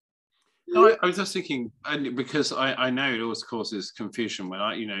 No, I was just thinking, and because I know it always causes confusion when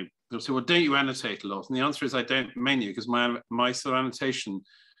I, you know, people say, well, don't you annotate a lot? And the answer is I don't mainly because my sort of annotation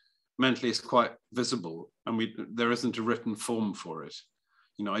mentally is quite visible, and there isn't a written form for it.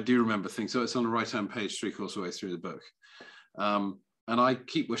 You know, I do remember things. So it's on the right-hand page 3/4 of the way through the book. And I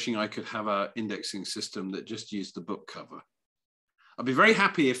keep wishing I could have an indexing system that just used the book cover. I'd be very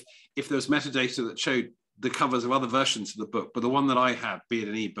happy if there was metadata that showed the covers of other versions of the book, but the one that I have, be it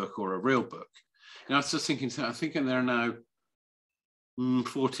an ebook or a real book. And I was just thinking, I'm thinking there are now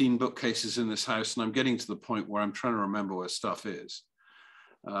 14 bookcases in this house, and I'm getting to the point where I'm trying to remember where stuff is.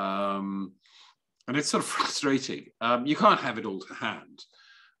 And it's sort of frustrating. You can't have it all to hand.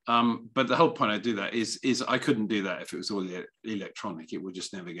 But the whole point I do that is I couldn't do that if it was all electronic. It would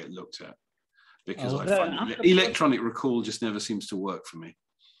just never get looked at, because I find electronic recall just never seems to work for me.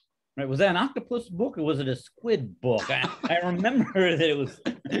 Right. Was that an octopus book or was it a squid book? I remember that it was.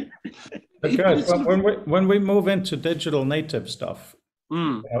 Because when we move into digital native stuff,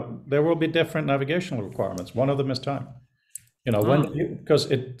 there will be different navigational requirements. One of them is time. You know,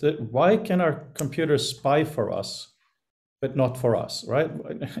 why can our computers spy for us, but not for us, right?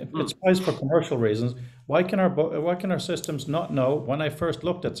 It spies for commercial reasons. Why can our systems not know when I first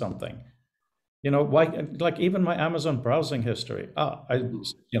looked at something? You know, why? Like even my Amazon browsing history. I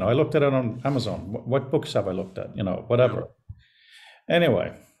looked at it on Amazon. What books have I looked at? You know, whatever.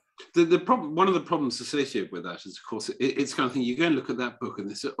 Anyway. The problem, one of the problems associated with that is, of course, it's kind of thing. You go and look at that book and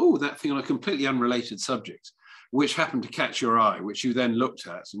they say, oh, that thing on a completely unrelated subject, which happened to catch your eye, which you then looked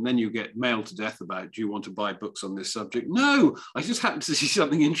at, and then you get mailed to death about, do you want to buy books on this subject? No, I just happened to see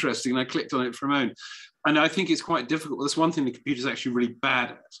something interesting and I clicked on it for a moment. And I think it's quite difficult. That's one thing the computer's actually really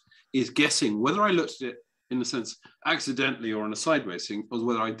bad at, is guessing whether I looked at it in the sense accidentally or on a sideways thing, or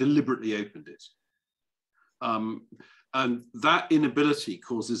whether I deliberately opened it. And that inability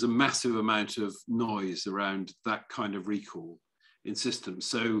causes a massive amount of noise around that kind of recall in systems.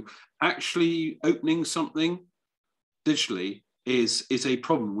 So actually opening something digitally is a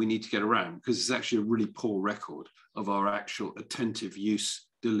problem we need to get around, because it's actually a really poor record of our actual attentive use,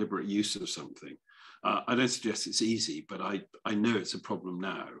 deliberate use of something. I don't suggest it's easy, but I know it's a problem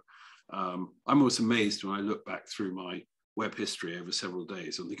now. I'm always amazed when I look back through my web history over several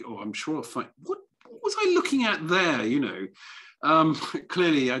days and think, oh, I'm sure I'll find, what was I looking at there? You know,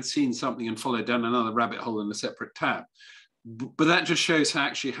 clearly I'd seen something and followed down another rabbit hole in a separate tab. But that just shows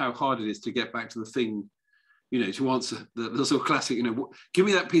how hard it is to get back to the thing, you know, to answer the sort of classic, you know, give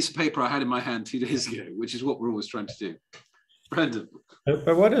me that piece of paper I had in my hand 2 days ago, which is what we're always trying to do. Brendan.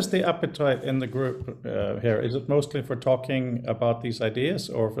 But what is the appetite in the group here? Is it mostly for talking about these ideas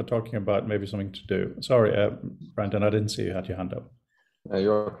or for talking about maybe something to do? Sorry, Brandon, I didn't see you had your hand up. No,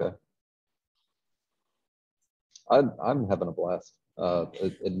 you're okay. I'm having a blast.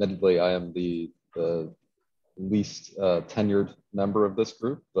 Admittedly, I am the least tenured member of this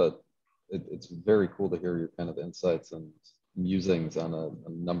group, but it's very cool to hear your kind of insights and musings on a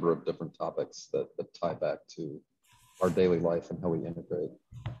number of different topics that tie back to our daily life and how we integrate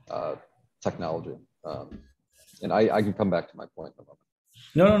technology. And I can come back to my point in a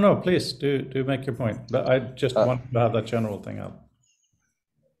moment. No, please do make your point. But I just want to have that general thing up.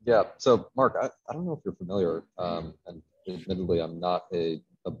 Yeah, so Mark, I don't know if you're familiar, and admittedly, I'm not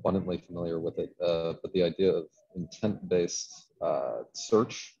abundantly familiar with it, but the idea of intent-based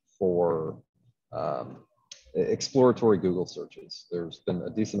search for exploratory Google searches. There's been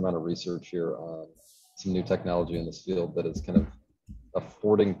a decent amount of research here on some new technology in this field that is kind of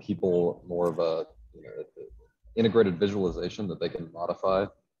affording people more of a integrated visualization that they can modify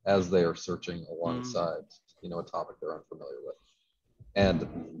as they are searching alongside a topic they're unfamiliar with.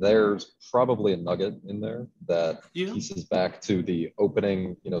 And there's probably a nugget in there that pieces back to the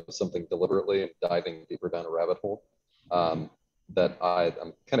opening, something deliberately and diving deeper down a rabbit hole that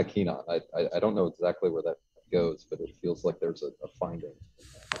I'm kind of keen on. I don't know exactly where that goes, but it feels like there's a finding.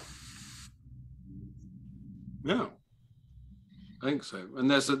 Yeah, I think so.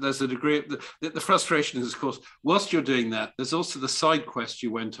 And there's a degree of the frustration is, of course, whilst you're doing that, there's also the side quest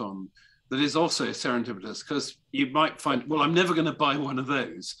you went on that is also serendipitous, because you might find, well, I'm never going to buy one of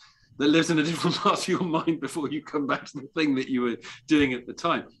those, that lives in a different part of your mind before you come back to the thing that you were doing at the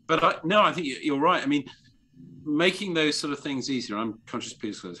time. But I think you're right. I mean, making those sort of things easier, I'm conscious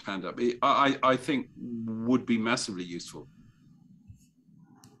Peter's got his hand up, I think would be massively useful.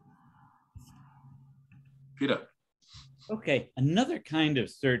 Peter. Okay, another kind of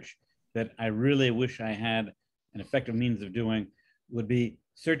search that I really wish I had an effective means of doing would be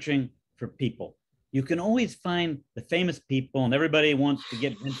searching for people. You can always find the famous people, and everybody wants to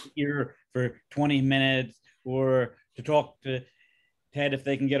get into ear for 20 minutes or to talk to Ted if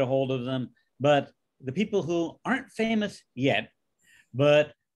they can get a hold of them. But the people who aren't famous yet,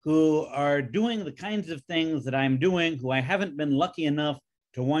 but who are doing the kinds of things that I'm doing, who I haven't been lucky enough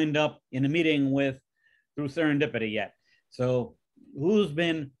to wind up in a meeting with through serendipity yet. So who's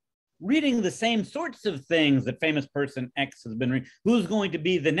been reading the same sorts of things that famous person X has been reading? Who's going to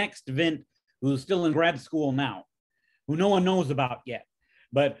be the next Vint who's still in grad school now, who no one knows about yet,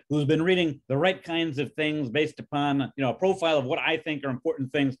 but who's been reading the right kinds of things based upon a profile of what I think are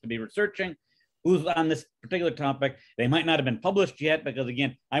important things to be researching? who's on this particular topic. They might not have been published yet because,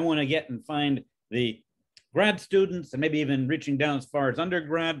 again, I want to get and find the grad students and maybe even reaching down as far as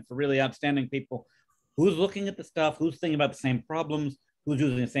undergrad for really outstanding people. Who's looking at the stuff? Who's thinking about the same problems? Who's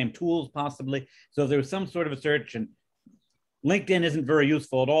using the same tools possibly? So if there's some sort of a search, and LinkedIn isn't very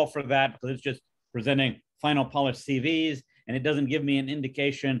useful at all for that because it's just presenting final polished CVs, and it doesn't give me an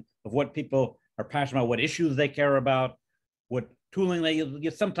indication of what people are passionate about, what issues they care about, what tooling they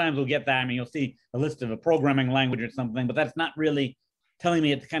use. Sometimes we'll get that. I mean, you'll see a list of a programming language or something, but that's not really telling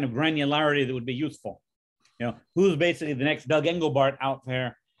me at the kind of granularity that would be useful. You know, who's basically the next Doug Engelbart out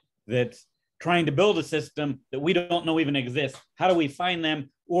there that's trying to build a system that we don't know even exists? How do we find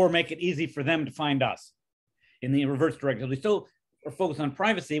them or make it easy for them to find us? In the reverse direction, we still are focused on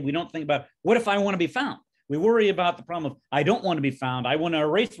privacy. We don't think about, what if I want to be found? We worry about the problem of, I don't want to be found. I want to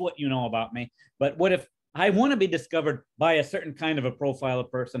erase what you know about me. But what if I want to be discovered by a certain kind of a profile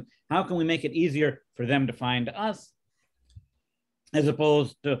of person? How can we make it easier for them to find us as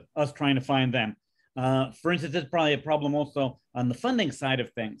opposed to us trying to find them? For instance, it's probably a problem also on the funding side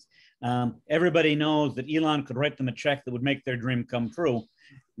of things. Everybody knows that Elon could write them a check that would make their dream come true.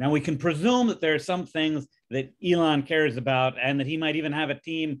 Now, we can presume that there are some things that Elon cares about and that he might even have a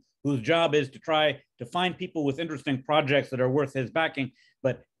team whose job is to try to find people with interesting projects that are worth his backing.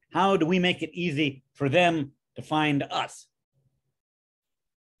 But how do we make it easy for them to find us?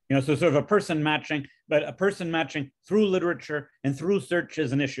 You know, so sort of a person matching, but a person matching through literature and through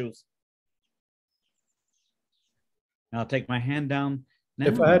searches and issues. I'll take my hand down now.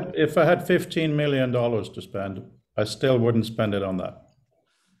 If I had $15 million to spend, I still wouldn't spend it on that.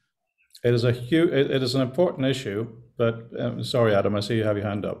 It is an important issue, but sorry, Adam, I see you have your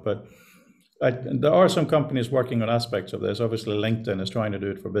hand up, but there are some companies working on aspects of this. Obviously, LinkedIn is trying to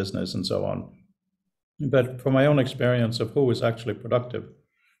do it for business and so on. But from my own experience of who is actually productive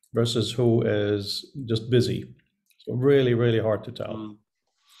versus who is just busy, it's really, really hard to tell.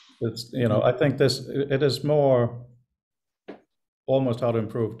 It's, you know, I think it is more almost how to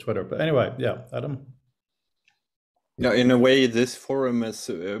improve Twitter. But anyway, yeah, Adam. Yeah, in a way, this forum is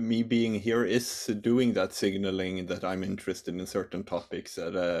me being here is doing that signaling that I'm interested in certain topics,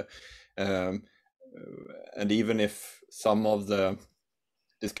 and even if some of the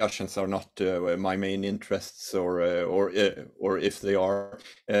discussions are not my main interests, or if they are,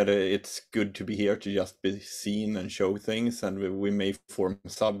 it's good to be here to just be seen and show things, and we may form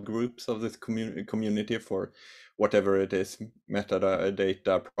subgroups of this community for whatever it is,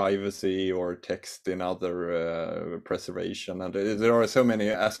 metadata, privacy, or text in other preservation. And there are so many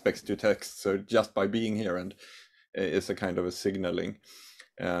aspects to text, so just by being here and is a kind of a signaling.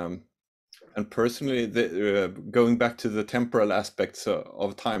 And personally, going back to the temporal aspects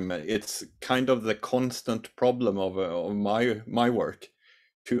of time, it's kind of the constant problem of my work,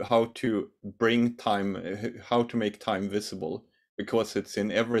 to how to bring time, how to make time visible, because it's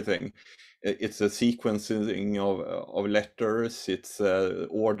in everything. It's a sequencing of letters. It's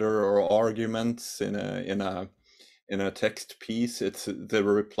order or arguments in a text piece. It's the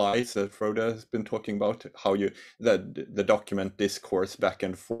replies that Frode has been talking about. How the document discourse back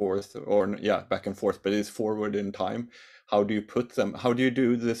and forth, back and forth, but it's forward in time. How do you put them? How do you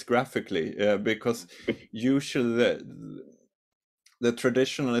do this graphically? Because usually the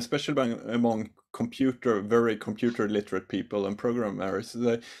traditional, especially among very computer literate people and programmers,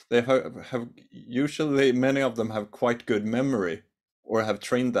 they have usually, many of them have quite good memory or have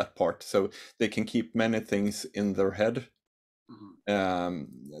trained that part, so they can keep many things in their head.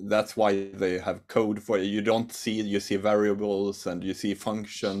 That's why they have code for you. You see variables and you see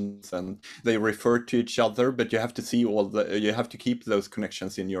functions, and they refer to each other, but you have to see you have to keep those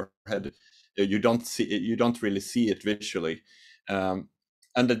connections in your head. You don't really see it visually.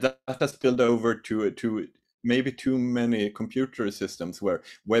 And that has spilled over to maybe too many computer systems where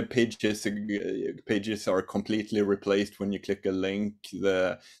web pages are completely replaced when you click a link.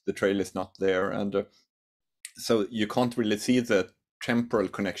 The trail is not there, and so you can't really see the temporal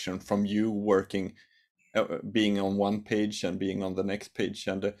connection from you working, being on one page and being on the next page,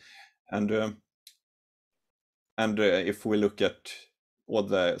 and if we look at all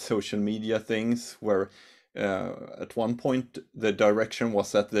the social media things where. At one point, the direction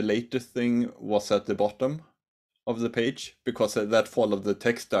was that the latest thing was at the bottom of the page, because that followed the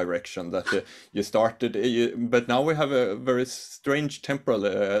text direction that you started. But now we have a very strange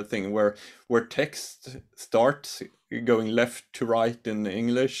temporal thing where text starts going left to right in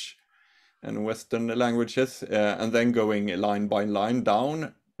English and Western languages, and then going line by line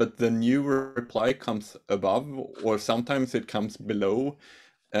down. But the new reply comes above, or sometimes it comes below.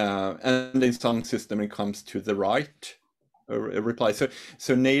 And in some system it comes to the right, reply.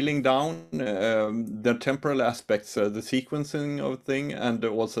 So nailing down the temporal aspects, the sequencing of thing, and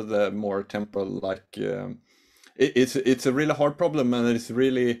also the more temporal, like it's a really hard problem, and it's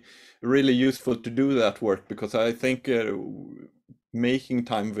really useful to do that work, because I think making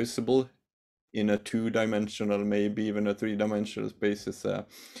time visible in a 2-dimensional, maybe even a 3-dimensional space is a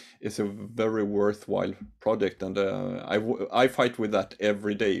very worthwhile project, and I fight with that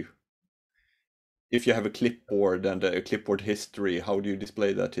every day. If you have a clipboard and a clipboard history, how do you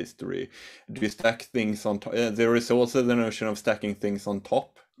display that history? Do you stack things on top? There is also the notion of stacking things on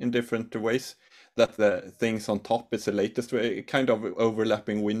top in different ways, that the things on top is the latest way, kind of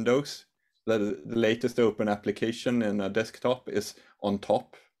overlapping windows. The latest open application in a desktop is on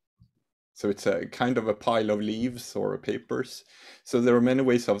top. So it's a kind of a pile of leaves or papers. So there are many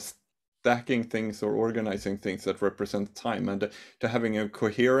ways of stacking things or organizing things that represent time, and to having a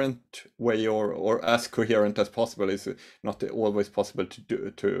coherent way, or as coherent as possible, is not always possible to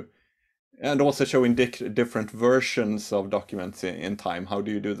do. And also showing different versions of documents in time. How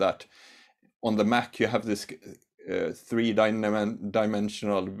do you do that? On the Mac, you have this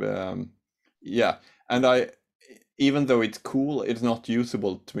 3-dimensional, and even though it's cool, it's not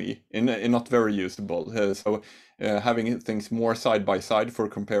usable to me, not very usable. So having things more side by side for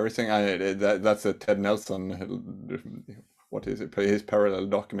comparison, that's a Ted Nelson, what is it, his parallel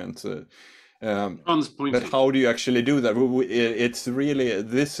documents. But how do you actually do that? It's really,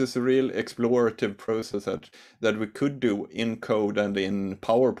 this is a real explorative process that we could do in code and in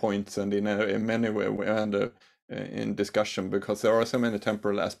PowerPoints and in many ways, and in discussion, because there are so many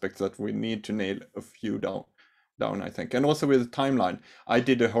temporal aspects that we need to nail a few down, I think. And also with the timeline, I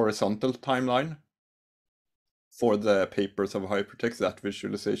did a horizontal timeline for the papers of hypertext, that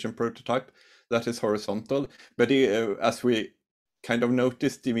visualization prototype, that is horizontal. But as we kind of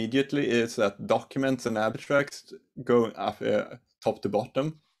noticed immediately, is that documents and abstracts go up, top to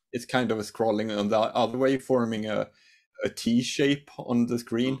bottom. It's kind of a scrolling on the other way, forming a T shape on the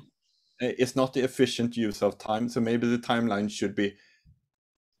screen. It's not the efficient use of time, so maybe the timeline should be,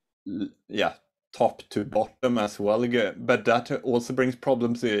 top to bottom as well. But that also brings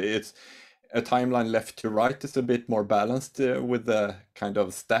problems. It's a timeline left to right is a bit more balanced with the kind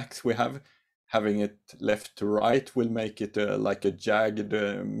of stacks we have. Having it left to right will make it like a jagged,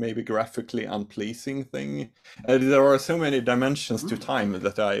 maybe graphically unpleasing thing. There are so many dimensions to time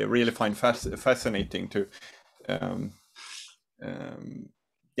that I really find fascinating to.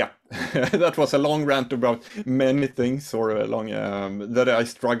 That was a long rant about many things, or a long that I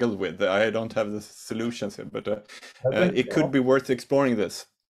struggled with. I don't have the solutions here, but it could be worth exploring this.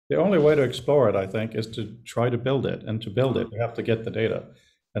 The only way to explore it, I think, is to try to build it, and to build it, you have to get the data,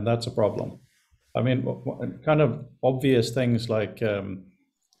 and that's a problem. I mean, kind of obvious things like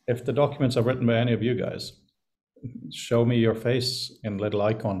if the documents are written by any of you guys, show me your face in little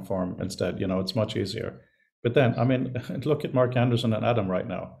icon form instead. It's much easier. But then, I mean, look at Mark Anderson and Adam right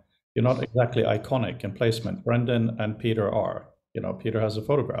now. You're not exactly iconic in placement. Brendan and Peter are. Peter has a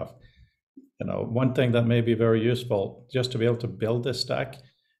photograph. One thing that may be very useful just to be able to build this stack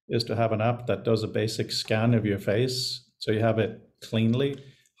is to have an app that does a basic scan of your face, so you have it cleanly.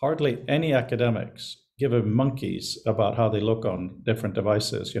 Hardly any academics give a monkeys about how they look on different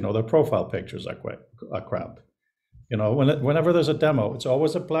devices. Their profile pictures are crap. Whenever there's a demo, it's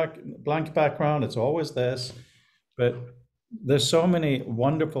always a blank background. It's always this. But there's so many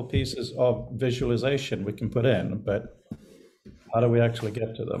wonderful pieces of visualization we can put in, but how do we actually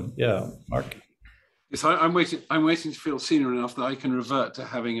get to them? Yeah, Mark? Yes, I'm waiting to feel senior enough that I can revert to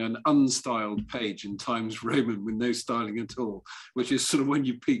having an unstyled page in Times Roman with no styling at all, which is sort of when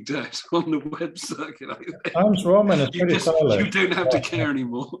you peaked out on the web circuit. Times Roman is pretty stylish. You don't have to care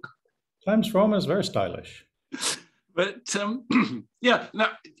anymore. Times Roman is very stylish. But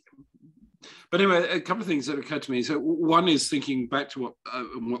but anyway, a couple of things that occurred to me. So one is thinking back to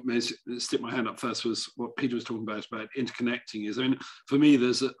what made stick my hand up first was what Peter was talking about interconnecting. I mean, for me,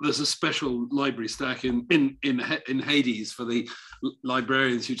 there's a special library stack in Hades for the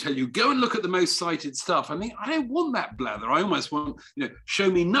librarians who tell you, go and look at the most cited stuff. I mean, I don't want that blather. I almost want, show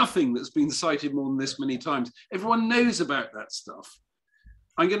me nothing that's been cited more than this many times. Everyone knows about that stuff.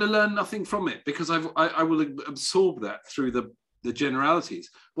 I'm going to learn nothing from it because I will absorb that through the generalities.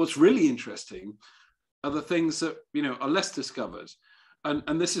 What's really interesting are the things that are less discovered,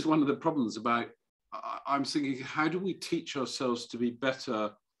 and this is one of the problems about. I'm thinking, how do we teach ourselves to be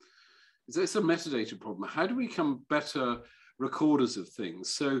better? It's a metadata problem. How do we become better recorders of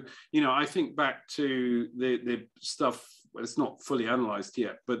things? So I think back to the stuff. Well, it's not fully analyzed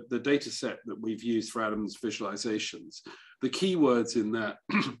yet, but the data set that we've used for Adam's visualizations, the keywords in that,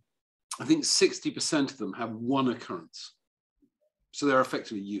 I think 60% of them have one occurrence. So they're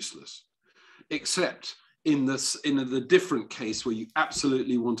effectively useless, except in the different case where you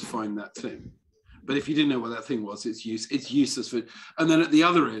absolutely want to find that thing. But if you didn't know what that thing was, it's useless for. And then at the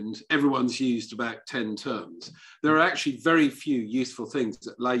other end, everyone's used about 10 terms. There are actually very few useful things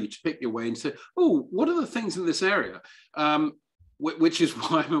that allow you to pick your way and say, oh, what are the things in this area? Which is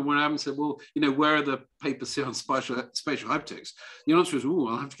why when Adam said, well, you know, where are the papers on spatial hypertext? The answer is, oh,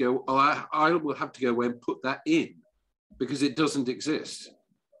 I'll have to go. I will have to go away and put that in because it doesn't exist.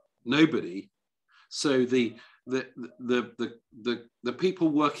 Nobody. So the people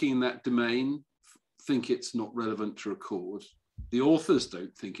working in that domain think it's not relevant to record. The authors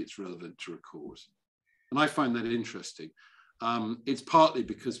don't think it's relevant to record. And I find that interesting. It's partly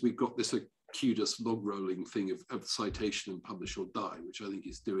because we've got this CUDAS log rolling thing of citation and publish or die, which I think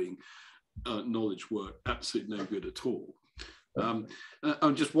is doing knowledge work absolutely no good at all.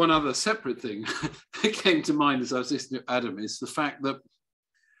 Just one other separate thing that came to mind as I was listening to Adam is the fact that,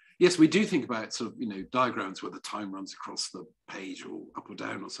 yes, we do think about sort of, you know, diagrams where the time runs across the page or up or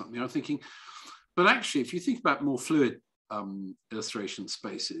down or something. I'm thinking, but actually, if you think about more fluid illustration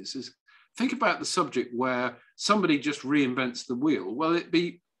spaces, think about the subject where somebody just reinvents the wheel. Well, it'd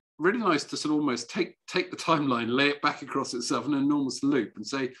be really nice to sort of almost take the timeline, lay it back across itself in an enormous loop and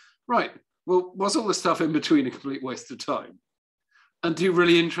say, right, well, was all the stuff in between a complete waste of time? And do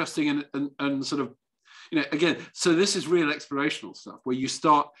really interesting and sort of, you know, again, so this is real explorational stuff where you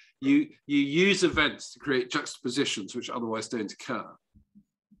start, you use events to create juxtapositions which otherwise don't occur.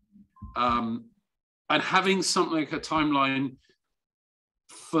 And having something like a timeline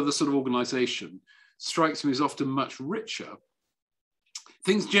for the sort of organization strikes me as often much richer.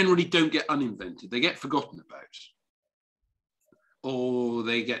 Things generally don't get uninvented, they get forgotten about. Or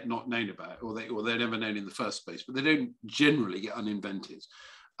they get not known about, or they're never known in the first place, but they don't generally get uninvented.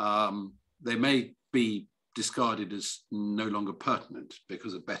 They may be discarded as no longer pertinent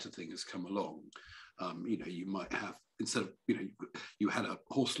because a better thing has come along. You know, you might have, instead of, you know, you had a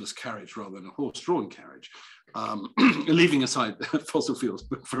horseless carriage rather than a horse-drawn carriage, leaving aside fossil fuels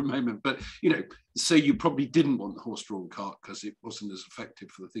for a moment. But, you know, so you probably didn't want the horse-drawn cart because it wasn't as effective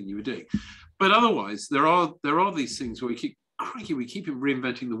for the thing you were doing. But otherwise, there are these things where we keep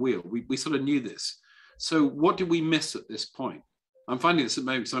reinventing the wheel. We sort of knew this. So what did we miss at this point? I'm finding this at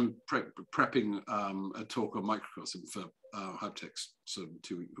the moment because I'm prepping a talk on microcosm for Hypertext, so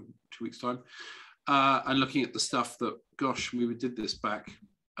 2 weeks time. And looking at the stuff that, gosh, we did this back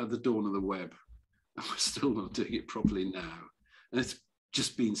at the dawn of the web, and we're still not doing it properly now. And it's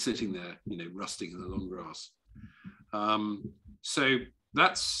just been sitting there, you know, rusting in the long grass. So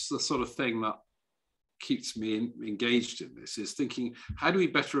that's the sort of thing that keeps me engaged in this, is thinking, how do we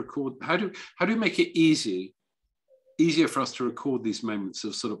better record? How do we make it easier for us to record these moments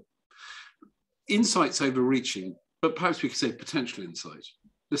of sort of insights overreaching, but perhaps we could say potential insight.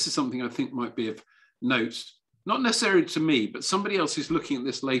 This is something I think might be of note, not necessarily to me, but somebody else who's looking at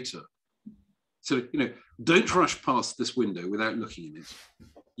this later. So, you know, don't rush past this window without looking in it.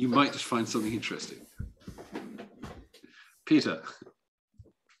 You might just find something interesting. Peter.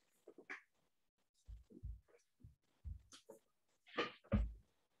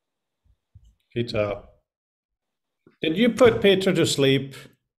 Peter. Did you put Peter to sleep?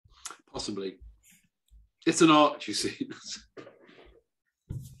 Possibly. It's an art, you see.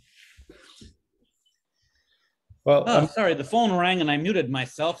 Well, oh, sorry, the phone rang and I muted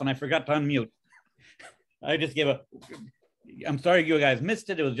myself and I forgot to unmute. I just gave I'm sorry you guys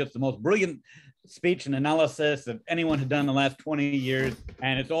missed it. It was just the most brilliant speech and analysis that anyone had done in the last 20 years,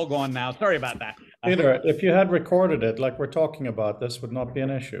 and it's all gone now. Sorry about that. Peter, if you had recorded it like we're talking about, this would not be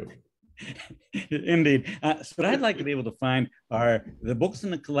an issue. Indeed. So what I'd like to be able to find are the books in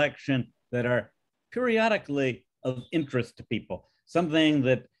the collection that are periodically of interest to people. Something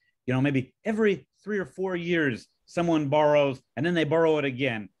that, you know, maybe every 3 or 4 years someone borrows and then they borrow it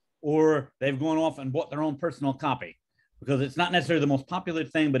again, or they've gone off and bought their own personal copy because it's not necessarily the most popular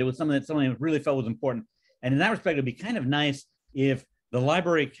thing, but it was something that someone really felt was important. And in that respect, it'd be kind of nice if the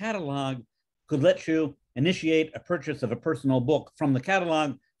library catalog could let you initiate a purchase of a personal book from the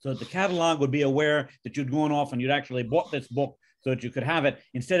catalog, so that the catalog would be aware that you'd gone off and you'd actually bought this book so that you could have it,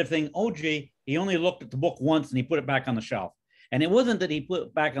 instead of thinking, oh, gee, he only looked at the book once and he put it back on the shelf. And it wasn't that he put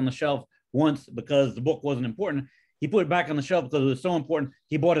it back on the shelf once because the book wasn't important. He put it back on the shelf because it was so important.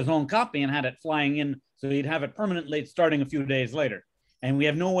 He bought his own copy and had it flying in so he'd have it permanently starting a few days later. And we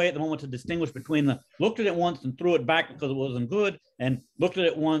have no way at the moment to distinguish between the looked at it once and threw it back because it wasn't good, and looked at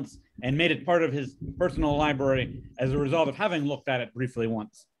it once and made it part of his personal library as a result of having looked at it briefly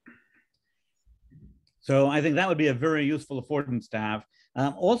once. So I think that would be a very useful affordance to have.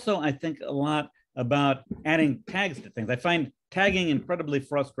 Also, I think a lot about adding tags to things. I find tagging incredibly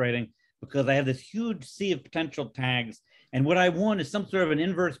frustrating because I have this huge sea of potential tags. And what I want is some sort of an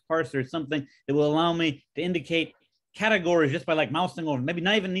inverse parser, something that will allow me to indicate categories just by like mousing over, maybe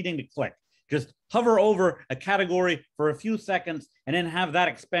not even needing to click. Just hover over a category for a few seconds and then have that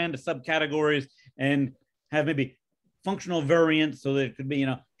expand to subcategories and have maybe functional variants so that it could be,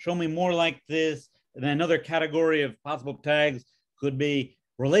 show me more like this. And then another category of possible tags could be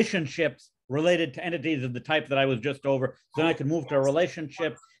relationships related to entities of the type that I was just over. So then I could move to a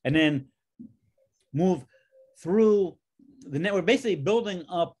relationship and then move through the network, basically building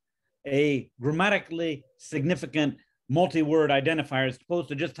up a grammatically significant multi-word identifier as opposed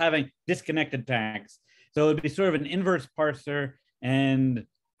to just having disconnected tags. So it'd be sort of an inverse parser. And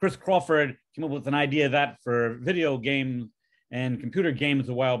Chris Crawford came up with an idea of that for video games and computer games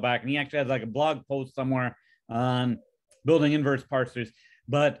a while back. And he actually has like a blog post somewhere on building inverse parsers,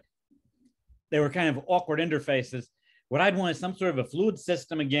 but they were kind of awkward interfaces. What I'd want is some sort of a fluid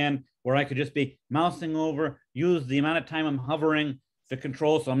system again, where I could just be mousing over, use the amount of time I'm hovering to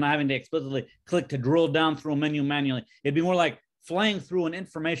control, so I'm not having to explicitly click to drill down through a menu manually. It'd be more like flying through an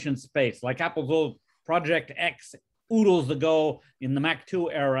information space, like Apple's old Project X oodles ago in the Mac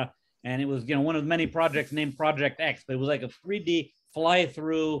 2 era. And it was, one of many projects named Project X, but it was like a 3D fly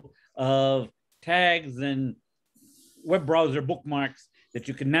through of tags and web browser bookmarks that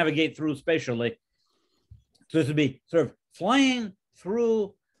you can navigate through spatially. So this would be sort of flying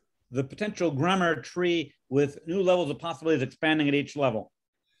through the potential grammar tree with new levels of possibilities expanding at each level.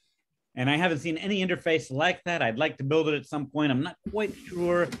 And I haven't seen any interface like that. I'd like to build it at some point. I'm not quite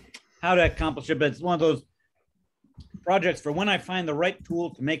sure how to accomplish it, but it's one of those projects for when I find the right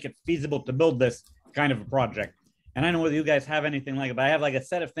tool to make it feasible to build this kind of a project. And I don't know whether you guys have anything like it, but I have like a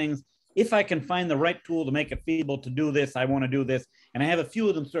set of things. If I can find the right tool to make it feasible to do this, I want to do this. And I have a few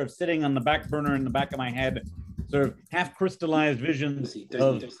of them sort of sitting on the back burner in the back of my head, sort of half crystallized visions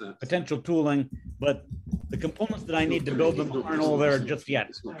of potential tooling, but the components that I need to build them aren't all there just yet.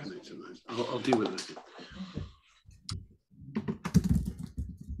 It's not connected. I'll deal with it.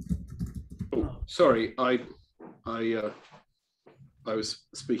 Oh, sorry, I was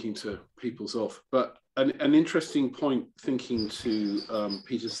speaking to people's off, but an interesting point thinking to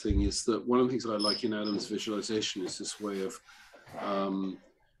Peter's thing is that one of the things that I like in Adam's visualization is this way of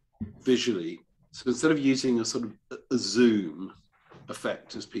visually. So instead of using a sort of a zoom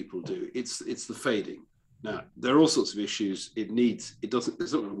effect as people do, it's the fading. Now there are all sorts of issues. It's not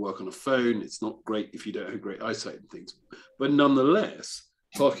going to work on a phone. It's not great if you don't have great eyesight and things. But nonetheless,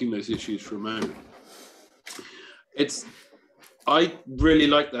 parking those issues for a moment, I really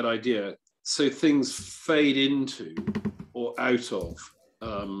like that idea. So things fade into or out of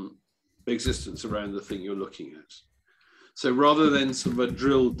existence around the thing you're looking at. So rather than sort of a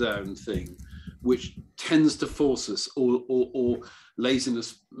drilled down thing, which tends to force us or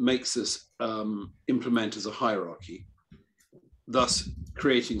laziness makes us implement as a hierarchy, thus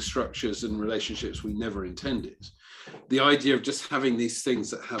creating structures and relationships we never intended. The idea of just having these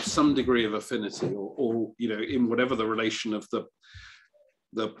things that have some degree of affinity or in whatever the relation of the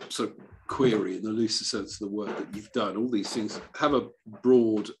sort of query in the looser sense of the work that you've done, all these things have a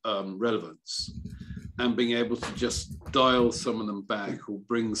broad relevance, and being able to just dial some of them back or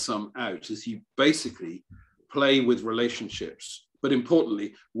bring some out as you basically play with relationships, but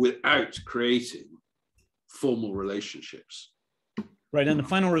importantly, without creating formal relationships. Right, and the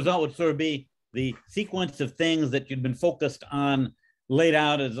final result would sort of be the sequence of things that you'd been focused on laid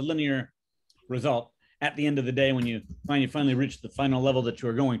out as a linear result at the end of the day when you finally reach the final level that you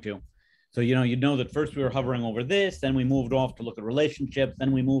were going to. So, you'd know that first we were hovering over this, then we moved off to look at relationships,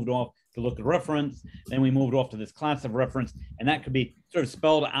 then we moved off to look at reference, then we moved off to this class of reference, and that could be sort of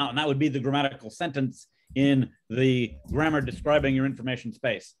spelled out, and that would be the grammatical sentence in the grammar describing your information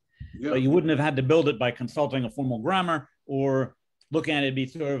space. Yeah. But you wouldn't have had to build it by consulting a formal grammar or looking at it, be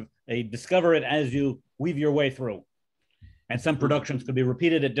sort of a discover it as you weave your way through. And some productions could be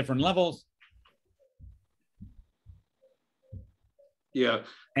repeated at different levels. Yeah.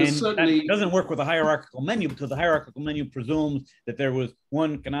 And certainly, that doesn't work with a hierarchical menu because the hierarchical menu presumes that there was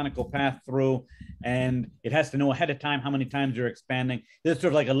one canonical path through, and it has to know ahead of time how many times you're expanding. This is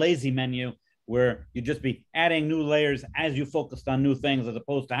sort of like a lazy menu where you'd just be adding new layers as you focused on new things, as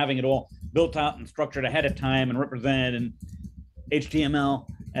opposed to having it all built out and structured ahead of time and represented in HTML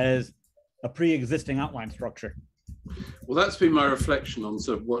as a pre-existing outline structure. Well, that's been my reflection on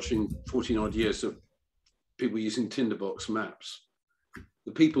sort of watching 14 odd years of people using Tinderbox maps.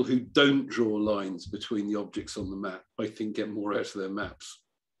 The people who don't draw lines between the objects on the map, I think, get more out of their maps,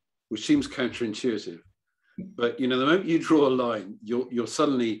 which seems counterintuitive. But the moment you draw a line, you're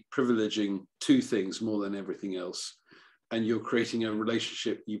suddenly privileging two things more than everything else, and you're creating a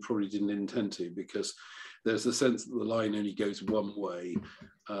relationship you probably didn't intend to, because there's the sense that the line only goes one way,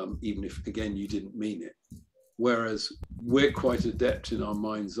 even if, again, you didn't mean it. Whereas we're quite adept in our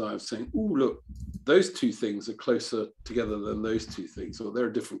mind's eye of saying, oh, look, those two things are closer together than those two things, or they're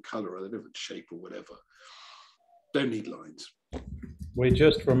a different color, or they're a different shape, or whatever. Don't need lines. We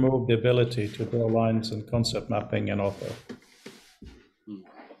just removed the ability to draw lines in concept mapping and author.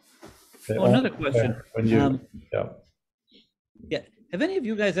 Oh, another question. When you, Yeah. Have any of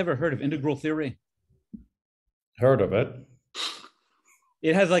you guys ever heard of integral theory? Heard of it?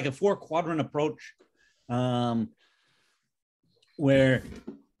 It has like a 4-quadrant approach, where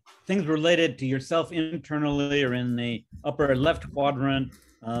things related to yourself internally are in the upper left quadrant.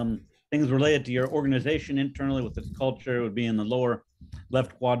 Things related to your organization internally with its culture would be in the lower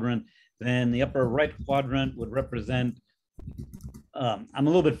left quadrant. Then the upper right quadrant would represent, I'm a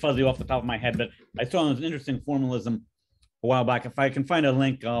little bit fuzzy off the top of my head, but I saw an interesting formalism a while back. If I can find a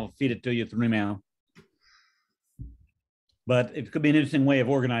link, I'll feed it to you through email. But it could be an interesting way of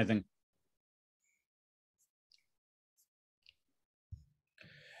organizing.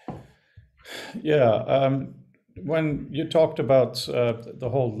 Yeah. When you talked about the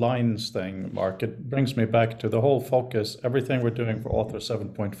whole lines thing, Mark, it brings me back to the whole focus. Everything we're doing for Author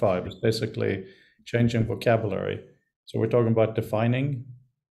 7.5 is basically changing vocabulary. So we're talking about defining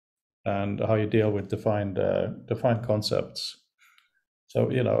and how you deal with defined concepts. So,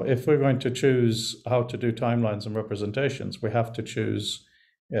 if we're going to choose how to do timelines and representations, we have to choose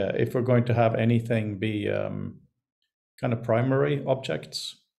if we're going to have anything be kind of primary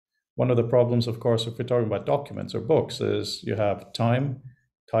objects. One of the problems, of course, if we're talking about documents or books, is you have time,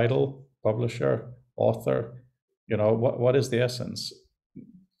 title, publisher, author. What is the essence?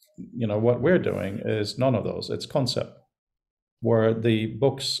 What we're doing is none of those. It's concept, where the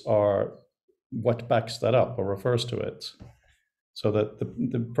books are what backs that up or refers to it. So that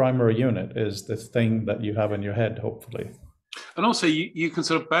the primary unit is the thing that you have in your head, hopefully. And also you can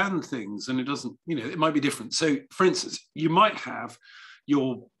sort of ban things, and it doesn't, it might be different. So for instance, you might have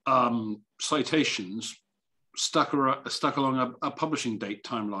your citations stuck along a publishing date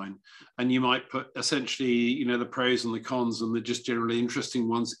timeline, and you might put essentially, the pros and the cons and the just generally interesting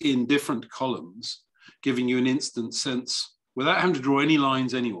ones in different columns, giving you an instant sense without having to draw any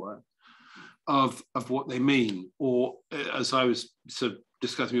lines anywhere of what they mean. Or as I was sort of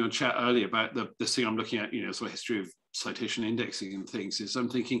discussing on chat earlier about this thing I'm looking at, sort of history of citation indexing and things, is I'm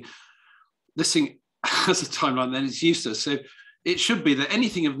thinking this thing has a timeline, then it's useless. So it should be that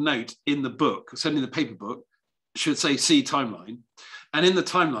anything of note in the book, certainly the paper book, should say see timeline. And in the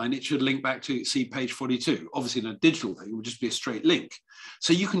timeline, it should link back to see page 42. Obviously, in a digital thing, it would just be a straight link.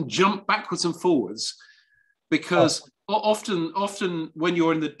 So you can jump backwards and forwards, because often when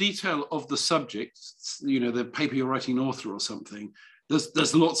you're in the detail of the subject, the paper you're writing, an author or something,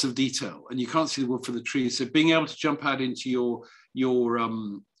 there's lots of detail and you can't see the wood for the trees. So being able to jump out into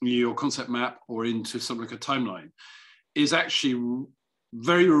your concept map or into something like a timeline is actually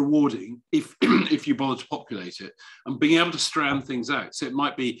very rewarding if you bother to populate it, and being able to strand things out. So it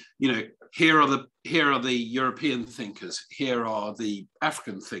might be, here are the European thinkers, here are the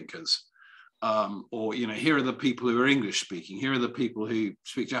African thinkers, or here are the people who are English speaking, here are the people who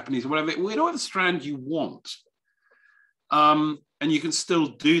speak Japanese, or whatever strand you want. And you can still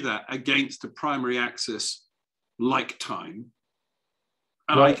do that against a primary axis like time.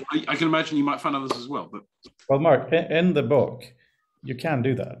 And right. I can imagine you might find others as well. But well, Mark, in the book, you can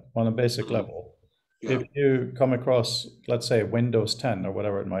do that on a basic level. Yeah. If you come across, let's say, Windows 10 or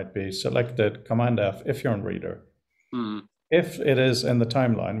whatever it might be, select the Command F if you're on Reader. If it is in the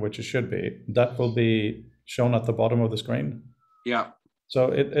timeline, which it should be, that will be shown at the bottom of the screen. Yeah. So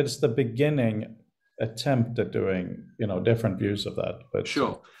it's the beginning attempt at doing, different views of that. But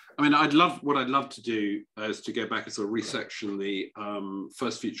sure. I mean, what I'd love to do is to go back and sort of resection the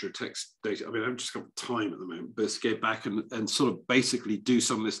first feature of text data. I mean, I've just got time at the moment, but to go back and sort of basically do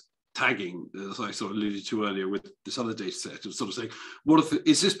some of this tagging, as I sort of alluded to earlier with this other data set, of sort of saying,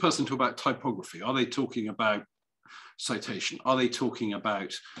 is this person talking about typography? Are they talking about citation? Are they talking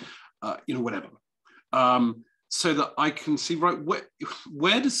about, whatever? So that I can see, right,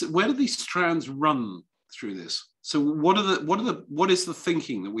 where do these strands run through this? So what is the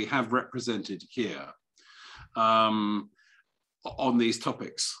thinking that we have represented here on these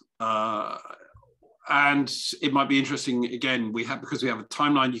topics? And it might be interesting, again, because we have a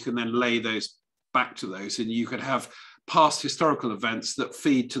timeline, you can then lay those back to those, and you could have past historical events that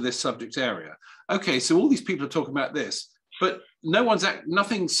feed to this subject area. Okay, so all these people are talking about this. but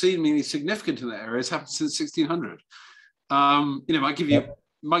nothing seemingly significant in that area has happened since 1600. Might give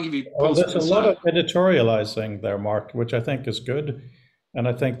you Well, there's a lot of editorializing there, Mark, which I think is good, and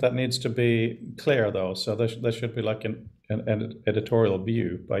I think that needs to be clear, though. So there should be like an editorial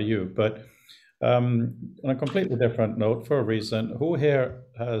view by you. But on a completely different note, for a reason, who here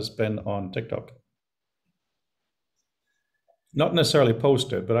has been on TikTok? Not necessarily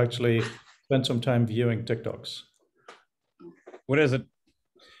posted, but actually spent some time viewing TikToks. What is it?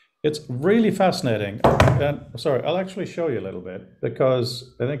 It's really fascinating. And sorry, I'll actually show you a little bit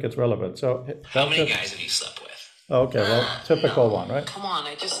because I think it's relevant. So how many guys have you slept with? Okay, well, typical one, right? Come on,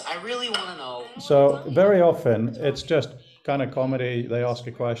 I really want to know. So very often it's just kind of comedy. They ask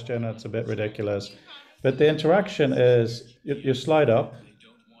a question, it's a bit ridiculous, but the interaction is you slide up.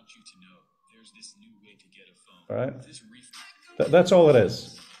 All right, that's all it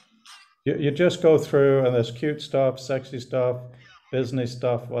is. You just go through and there's cute stuff, sexy stuff, business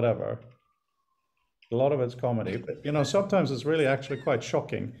stuff, whatever. A lot of it's comedy, but sometimes it's really actually quite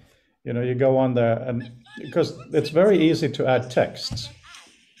shocking. You go on there and because it's very easy to add texts,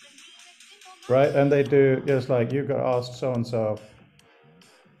 right? And they do just like you got asked so and so.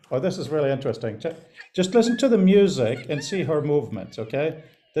 Oh, this is really interesting. Just listen to the music and see her movements, okay?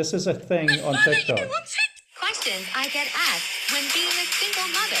 This is a thing on TikTok. Questions I get asked when being a single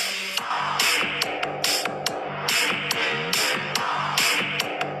mother.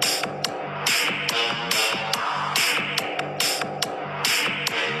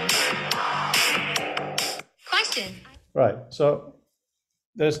 Right. So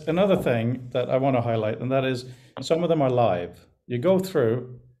there's another thing that I want to highlight, and that is some of them are live. You go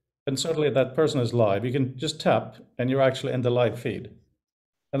through, and suddenly that person is live. You can just tap, and you're actually in the live feed.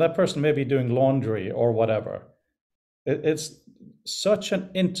 And that person may be doing laundry or whatever. It's such an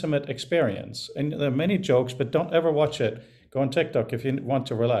intimate experience. And there are many jokes, but don't ever watch it. Go on TikTok if you want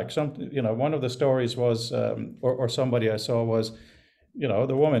to relax. One of the stories was, or somebody I saw was,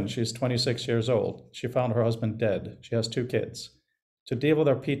 the woman, she's 26 years old. She found her husband dead. She has 2 kids. To deal with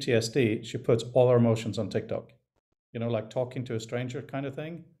her PTSD, she puts all her emotions on TikTok. Like talking to a stranger kind of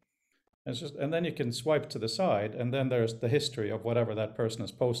thing. And then you can swipe to the side, and then there's the history of whatever that person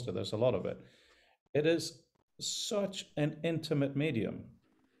has posted. There's a lot of it. It is such an intimate medium.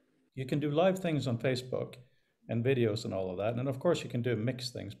 You can do live things on Facebook and videos and all of that. And of course you can do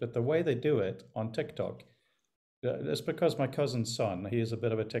mixed things, but the way they do it on TikTok, it's because my cousin's son, he is a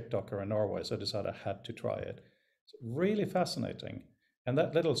bit of a TikToker in Norway, so I decided I had to try it. It's really fascinating. And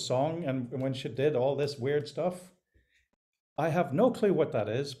that little song, and when she did all this weird stuff, I have no clue what that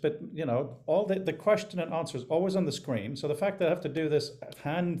is, but all the question and answer is always on the screen. So the fact that I have to do this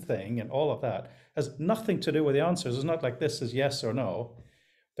hand thing and all of that has nothing to do with the answers. It's not like this is yes or no,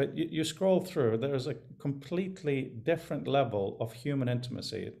 but you scroll through, there's a completely different level of human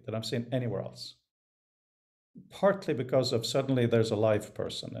intimacy that I'm seeing anywhere else. Partly because of suddenly there's a live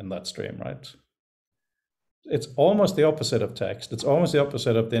person in that stream, right? It's almost the opposite of text. It's almost the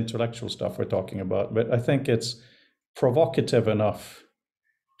opposite of the intellectual stuff we're talking about, but I think it's provocative enough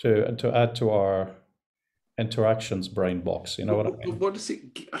to add to our interactions brain box. You know what I mean? What does it?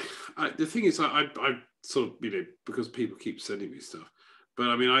 The thing is, I sort of because people keep sending me stuff, but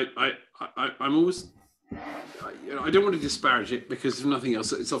I mean, I'm always. I don't want to disparage it because if nothing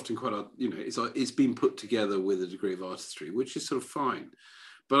else, it's often quite it's been put together with a degree of artistry, which is sort of fine.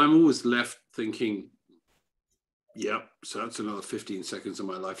 But I'm always left thinking, yep, so that's another 15 seconds of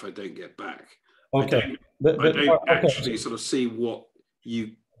my life I don't get back. Okay. I don't actually sort of see what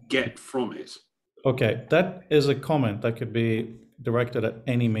you get from it. Okay, that is a comment that could be directed at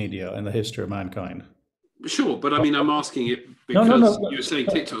any media in the history of mankind. Sure, but I mean, I'm asking it because you're saying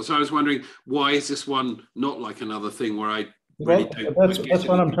TikTok. So I was wondering, why is this one not like another thing where I really don't? That's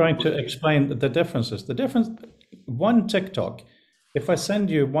what I'm trying to explain the differences. The difference, one TikTok, if I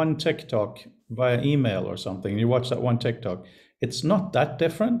send you one TikTok via email or something, you watch that one TikTok, it's not that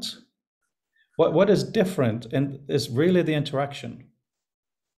different. What is different is really the interaction.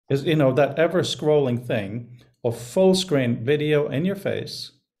 Is that ever scrolling thing of full screen video in your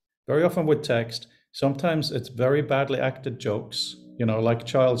face, very often with text. Sometimes it's very badly acted jokes, like a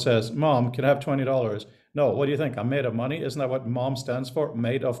child says, "Mom, can I have $20? No, what do you think? I'm made of money? Isn't that what mom stands for?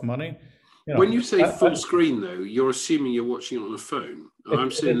 Made of money? When you say full screen, though, you're assuming you're watching it on a phone.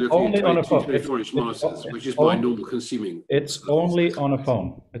 I'm sitting looking at 24-inch monitors, which is my normal consuming. It's only on a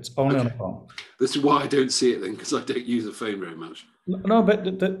phone. It's only on a phone. This is why I don't see it then, because I don't use a phone very much. No,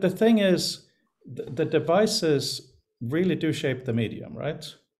 but the thing is, the devices really do shape the medium, right?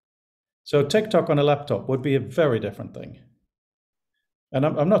 So TikTok on a laptop would be a very different thing. And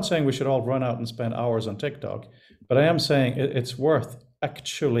I'm not saying we should all run out and spend hours on TikTok, but I am saying it's worth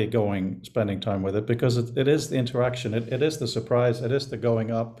actually spending time with it, because it is the interaction, it is the surprise, it is the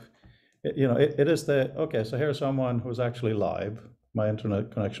going up. It is okay, so here's someone who's actually live. My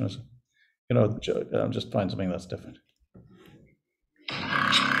internet connection is, I'm just find something that's different.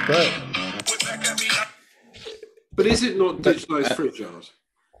 But is it not digitalized fridge art?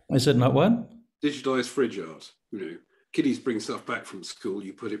 Is it not what? Digitalized fridge art. Kiddies bring stuff back from school,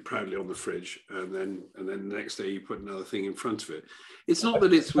 you put it proudly on the fridge, and then the next day you put another thing in front of it. It's not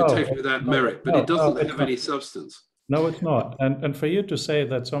that it's totally without merit, but it doesn't have any substance. No, it's not. And for you to say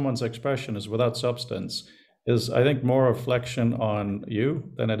that someone's expression is without substance is, I think, more reflection on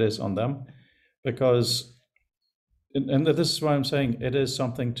you than it is on them. Because, and this is why I'm saying it is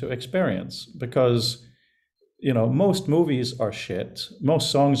something to experience, because most movies are shit,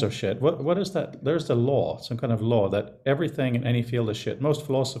 most songs are shit. What is that? There's the law, some kind of law that everything in any field is shit. Most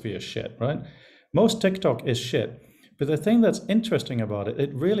philosophy is shit, right? Most TikTok is shit. But the thing that's interesting about it,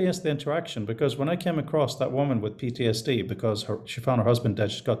 it really is the interaction. Because when I came across that woman with PTSD because she found her husband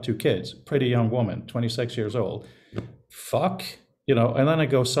dead, she's got 2 kids, pretty young woman, 26 years old. Fuck, and then I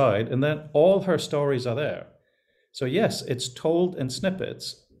go side, and then all her stories are there. So yes, it's told in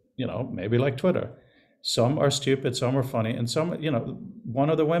snippets, maybe like Twitter. Some are stupid, some are funny, and some, one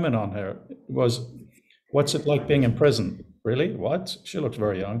of the women on here was, what's it like being in prison? Really? What? She looks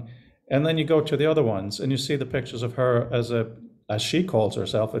very young. And then you go to the other ones and you see the pictures of her as she calls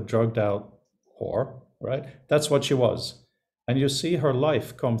herself, a drugged out whore, right? That's what she was. And you see her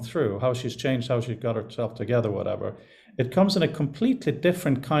life come through, how she's changed, how she got herself together, whatever. It comes in a completely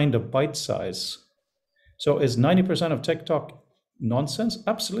different kind of bite size. So is 90% of TikTok nonsense?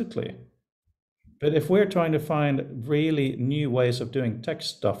 Absolutely. But if we're trying to find really new ways of doing tech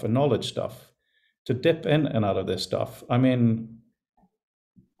stuff and knowledge stuff to dip in and out of this stuff, I mean,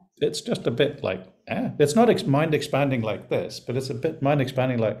 it's just a bit like, it's not mind expanding like this, but it's a bit mind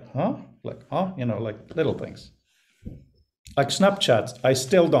expanding like, like little things. Like Snapchat, I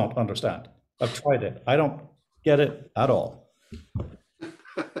still don't understand. I've tried it. I don't get it at all.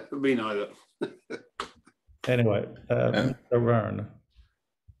 Me neither. Anyway, Mr. Verne.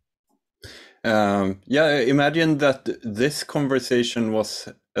 Imagine that this conversation was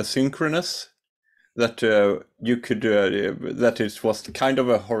asynchronous, that you could that it was kind of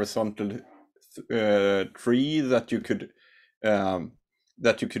a horizontal tree, that you could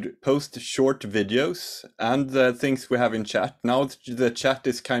post short videos and the things we have in chat. Now the chat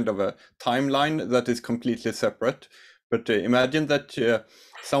is kind of a timeline that is completely separate, but imagine that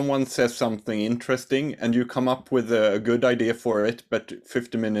someone says something interesting and you come up with a good idea for it, but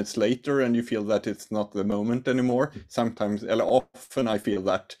 50 minutes later and you feel that it's not the moment anymore. Sometimes, often I feel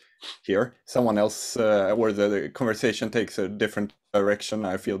that here, someone else or the conversation takes a different direction.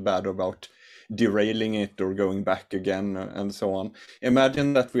 I feel bad about derailing it or going back again and so on.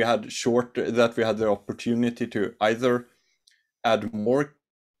 Imagine that we had the opportunity to either add more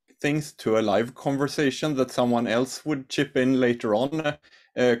things to a live conversation, that someone else would chip in later on,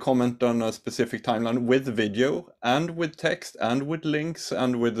 comment on a specific timeline with video and with text and with links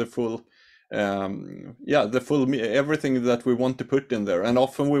and with the full everything that we want to put in there. And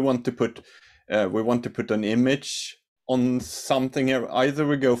often we want to put an image on something here. Either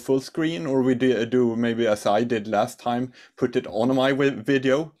we go full screen or we do maybe as I did last time, put it on my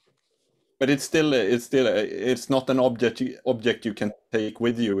video. But it's not an object you can take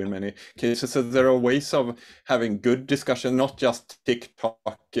with you in many cases. So there are ways of having good discussion, not just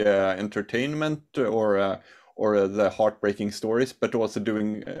TikTok entertainment or the heartbreaking stories, but also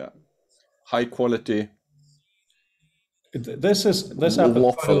doing high quality. This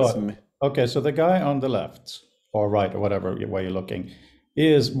happens quite a lot. Okay, so the guy on the left or right or whatever way you're looking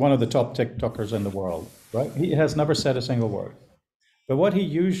is one of the top TikTokers in the world, right? He has never said a single word. But what he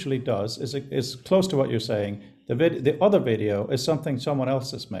usually does is close to what you're saying. The other video is something someone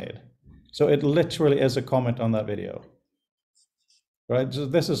else has made. So it literally is a comment on that video. Right? So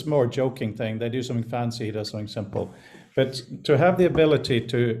this is more joking thing. They do something fancy, he does something simple. But to have the ability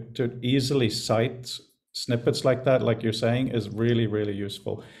to easily cite snippets like that, like you're saying, is really, really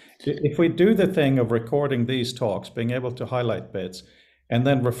useful. If we do the thing of recording these talks, being able to highlight bits, and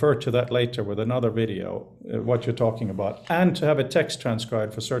then refer to that later with another video, what you're talking about, and to have a text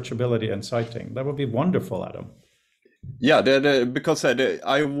transcribed for searchability and citing. That would be wonderful, Adam. Yeah, because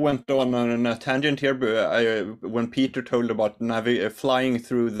I went on a tangent here. When Peter told about flying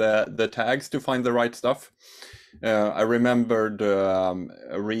through the tags to find the right stuff, I remembered a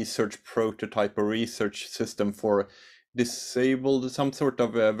research prototype, a research system for disabled, some sort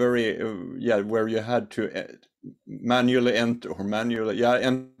of where you had to manually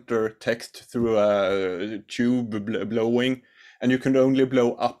enter text through a tube blowing, and you can only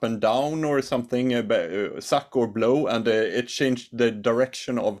blow up and down or something, suck or blow, and it changed the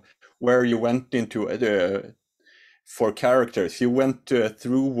direction of where you went into for characters. You went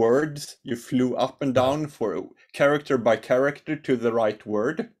through words, you flew up and down for character by character to the right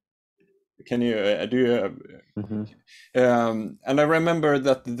word. Can you and I remember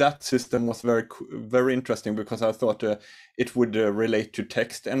that system was very interesting, because I thought it would relate to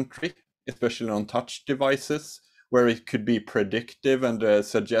text entry, especially on touch devices, where it could be predictive and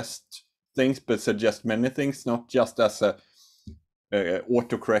suggest things, but suggest many things, not just as a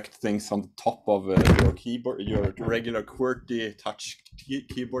autocorrect things on the top of your keyboard, your regular QWERTY touch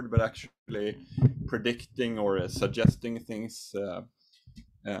keyboard, but actually predicting or suggesting things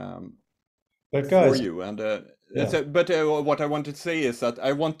But guys, for you. And what I wanted to say is that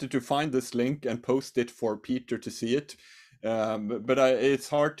I wanted to find this link and post it for Peter to see it, but it's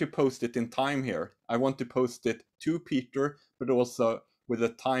hard to post it in time here. I want to post it to Peter, but also with a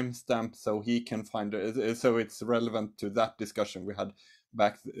timestamp so he can find it, so it's relevant to that discussion we had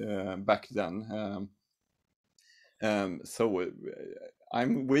back then. So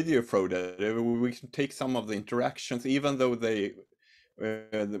I'm with you, Frode. We can take some of the interactions, even though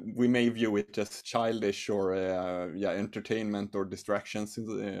we may view it as childish or entertainment or distractions.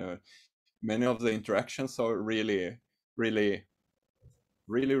 Many of the interactions are really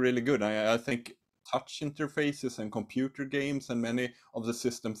good. I think touch interfaces and computer games and many of the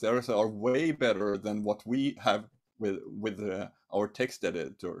systems there are way better than what we have with our text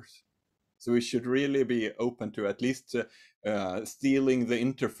editors. So we should really be open to at least stealing the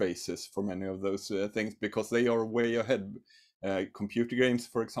interfaces for many of those things, because they are way ahead. Computer games,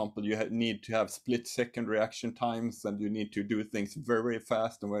 for example, you need to have split-second reaction times, and you need to do things very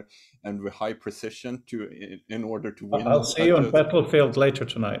fast and with high precision in order to win. I'll see you on Battlefield later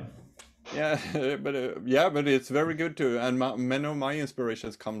tonight. Yeah, but it's very good too. And many of my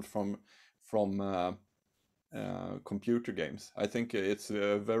inspirations come from computer games. I think it's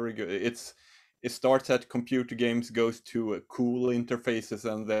very good. It starts at computer games, goes to cool interfaces,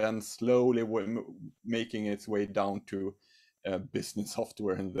 and then slowly making its way down to business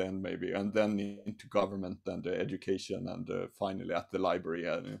software, and then into government and education, and finally at the library.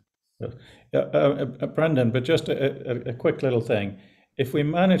 Brendan, but just a quick little thing. If we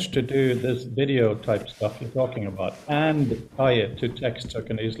manage to do this video type stuff you're talking about and tie it to text so it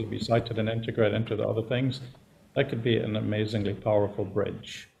can easily be cited and integrate into the other things, that could be an amazingly powerful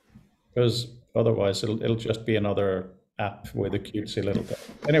bridge. Because otherwise it'll just be another app with a cutesy little thing.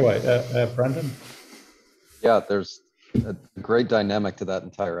 Anyway, Brendan? Yeah, there's a great dynamic to that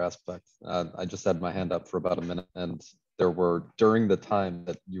entire aspect. I just had my hand up for about a minute, and there were, during the time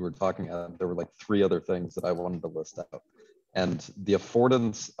that you were talking, there were like 3 other things that I wanted to list out. And the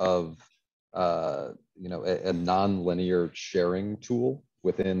affordance of a non-linear sharing tool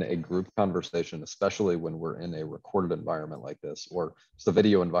within a group conversation, especially when we're in a recorded environment like this, or just a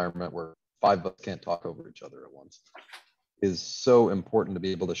video environment where 5 of us can't talk over each other at once, is so important to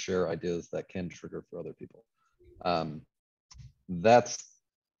be able to share ideas that can trigger for other people. That's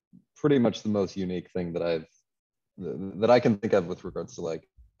pretty much the most unique thing that I can think of with regards to like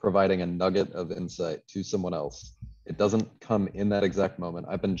providing a nugget of insight to someone else. It doesn't come in that exact moment.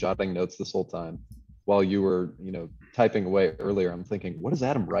 I've been jotting notes this whole time. While you were, typing away earlier, I'm thinking, what is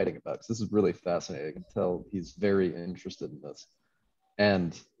Adam writing about? Because this is really fascinating. I can tell he's very interested in this.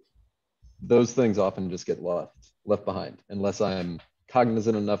 And those things often just get left behind unless I'm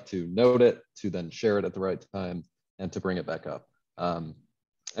cognizant enough to note it, to then share it at the right time, and to bring it back up.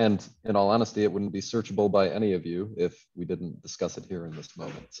 And in all honesty, it wouldn't be searchable by any of you if we didn't discuss it here in this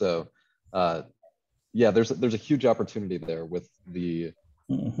moment. So there's a huge opportunity there with the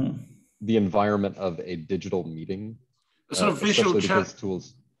environment of a digital meeting. A sort of visual chat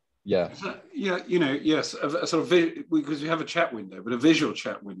tools. Yeah. Yes, a sort of because we have a chat window, but a visual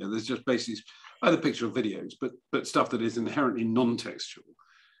chat window. There's just basically either picture or videos, but stuff that is inherently non-textual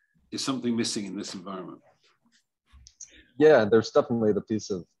is something missing in this environment. Yeah, there's definitely the piece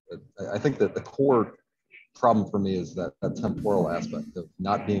of, I think that the core problem for me is that temporal aspect of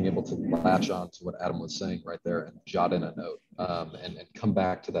not being able to latch on to what Adam was saying right there and jot in a note and come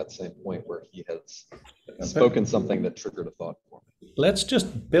back to that same point where he has spoken something that triggered a thought for me. Let's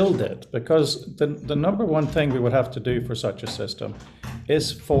just build it, because the number one thing we would have to do for such a system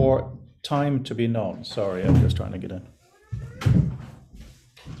is for time to be known. Sorry, I'm just trying to get in.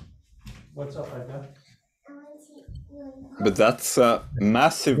 What's up, Ida? But that's a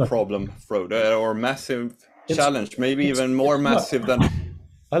massive problem, Frode, or massive challenge, maybe even more massive than...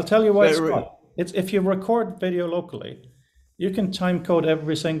 I'll tell you why it's not. It's if you record video locally, you can time code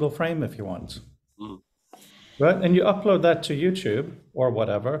every single frame if you want. Right? And you upload that to YouTube or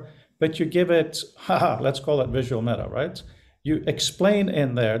whatever, but you give it, let's call it visual meta, right? You explain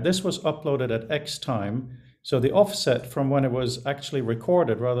in there, this was uploaded at X time. So the offset from when it was actually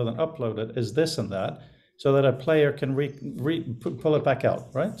recorded rather than uploaded is this and that, so that a player can pull it back out,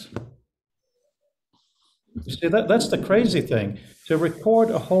 right? You see, that's the crazy thing. To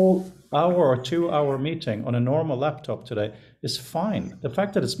record a whole hour or 2 hour meeting on a normal laptop today is fine. The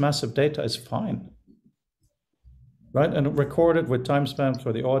fact that it's massive data is fine. Right, and record it with timestamps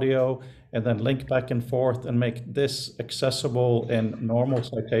for the audio, and then link back and forth and make this accessible in normal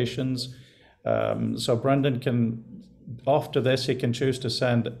citations. So Brendan can, after this, he can choose to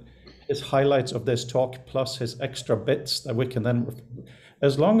send his highlights of this talk plus his extra bits that we can then,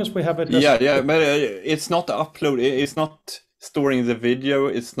 as long as we have it. Yeah, but it's not upload. It's not storing the video.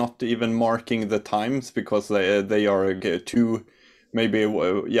 It's not even marking the times, because they are two. Maybe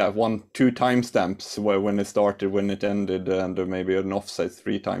 1-2 timestamps when it started, when it ended, and maybe an offset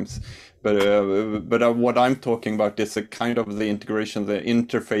 3 times. But what I'm talking about is a kind of the integration, the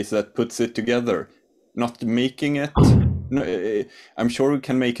interface that puts it together, not making it. I'm sure we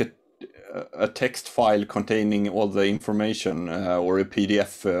can make a text file containing all the information, or a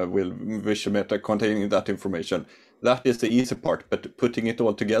PDF with Visual Meta containing that information. That is the easy part, but putting it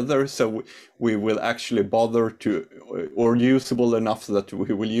all together so we will actually bother to, or usable enough that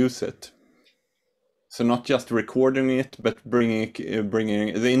we will use it. So not just recording it, but bringing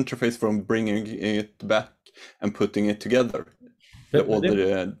the interface from bringing it back and putting it together.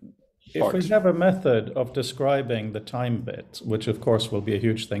 If we have a method of describing the time bit, which of course will be a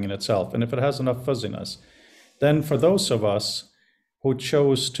huge thing in itself, and if it has enough fuzziness, then for those of us who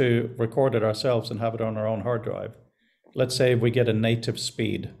chose to record it ourselves and have it on our own hard drive, let's say we get a native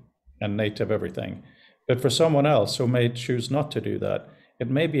speed and native everything, but for someone else who may choose not to do that, it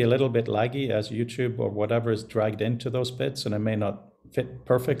may be a little bit laggy as YouTube or whatever is dragged into those bits, and it may not fit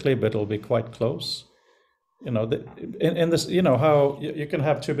perfectly, but it'll be quite close. You know, in this, you know how you can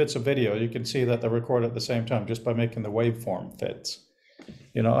have 2 bits of video, you can see that they record at the same time just by making the waveform fit.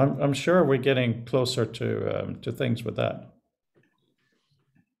 You know, I'm sure we're getting closer to things with that.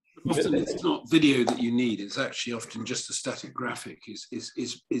 Often it's not video that you need. It's actually often just a static graphic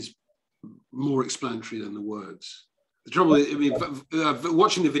is more explanatory than the words. The trouble is, I mean,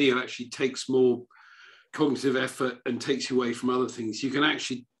 watching the video actually takes more cognitive effort and takes you away from other things. You can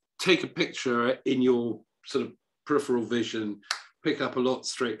actually take a picture in your sort of peripheral vision, pick up a lot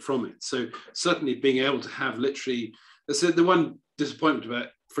straight from it. So certainly being able to have literally, so the one disappointment about,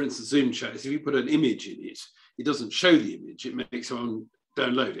 for instance, Zoom chat is if you put an image in it, it doesn't show the image. It makes someone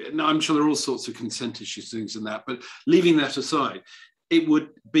download it. And I'm sure there are all sorts of consent issues, things in that, but leaving that aside, it would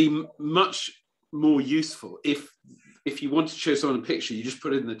be much more useful if you want to show someone a picture, you just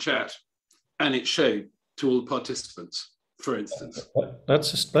put it in the chat and it showed to all the participants, for instance.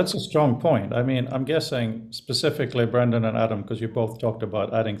 That's a strong point. I mean, I'm guessing specifically Brendan and Adam, because you both talked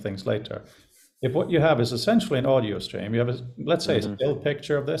about adding things later. If what you have is essentially an audio stream, you have let's say a still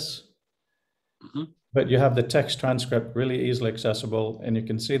picture of this, but you have the text transcript really easily accessible, and you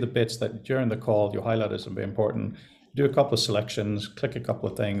can see the bits that during the call you highlight as important. Do a couple of selections, click a couple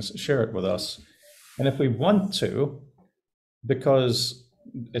of things, share it with us. And if we want to, because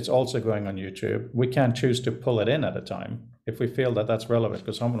it's also going on YouTube, we can choose to pull it in at a time if we feel that that's relevant,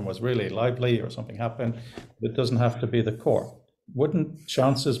 because someone was really lively or something happened. It doesn't have to be the core. Wouldn't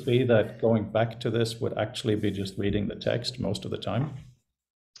chances be that going back to this would actually be just reading the text most of the time?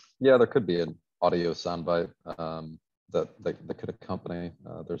 Yeah, there could be an audio soundbite that could accompany.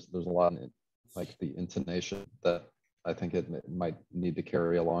 There's a lot in it, like the intonation that I think it might need to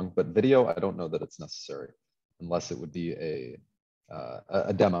carry along. But video, I don't know that it's necessary, unless it would be a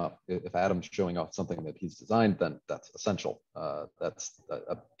demo. If Adam's showing off something that he's designed, then that's essential. That's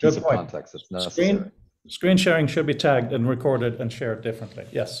a piece of context that's necessary. Screen sharing should be tagged and recorded and shared differently.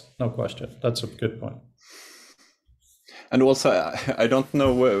 Yes, no question. That's a good point. And also, I don't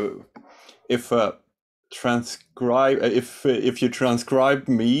know if if you transcribe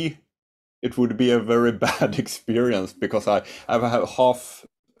me, it would be a very bad experience, because I have half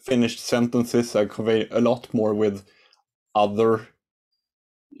finished sentences. I convey a lot more with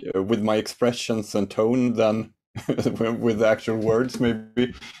my expressions and tone than with the actual words,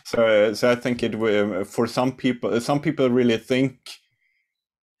 maybe. So I think it will, for some people really think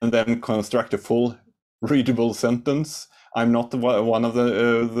and then construct a full readable sentence. I'm not one of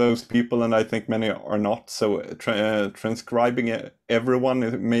those people, and I think many are not. So transcribing everyone,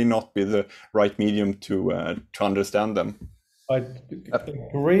 it may not be the right medium to understand them. I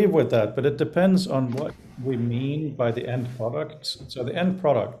agree with that, but it depends on what we mean by the end product. So the end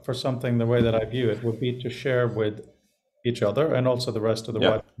product for something, the way that I view it, would be to share with each other and also the rest of the Yeah.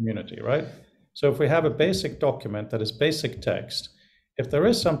 wider community, right? So if we have a basic document that is basic text, if there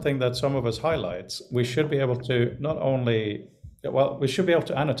is something that some of us highlights, we should be able to not only, well, we should be able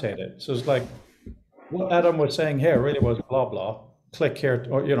to annotate it. So it's like what Adam was saying here really was blah, blah, click here,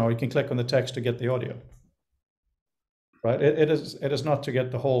 or, you know, you can click on the text to get the audio. Right? It is not to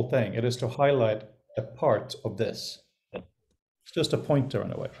get the whole thing. It is to highlight a part of this. It's just a pointer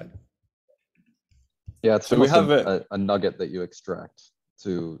in a way, right? Yeah, it's So we almost have a nugget that you extract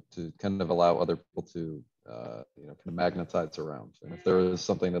to kind of allow other people to you know, kind of magnetize around. And if there is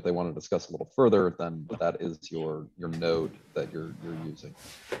something that they want to discuss a little further, then that is your node that you're using.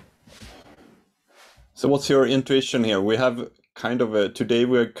 So what's your intuition here? We have kind of today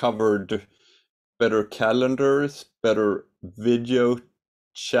we covered better calendars, better video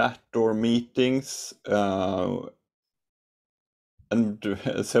chat or meetings, and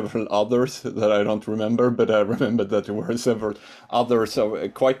several others that I don't remember, but I remember that there were several others, so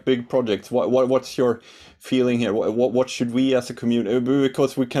quite big projects. What's your feeling here? What should we as a community,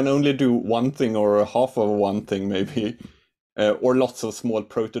 because we can only do one thing or half of one thing maybe, or lots of small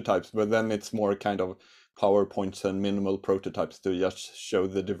prototypes, but then it's more kind of PowerPoints and minimal prototypes to just show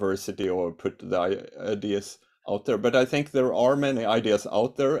the diversity or put the ideas out there. But I think there are many ideas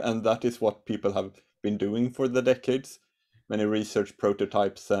out there, and that is what people have been doing for the decades. Many research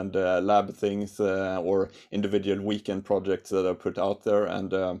prototypes and lab things or individual weekend projects that are put out there, and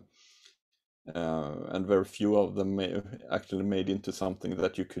very few of them actually made into something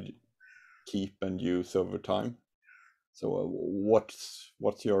that you could keep and use over time. So what's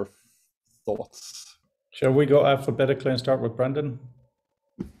your thoughts? Shall we go alphabetically and start with Brendan?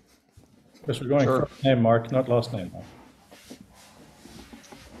 Because we're going Sure. first name, Mark, not last name.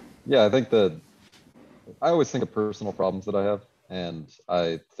 Yeah, I think I always think of personal problems that I have, and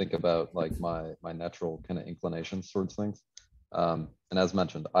I think about like my natural kind of inclinations towards things. And as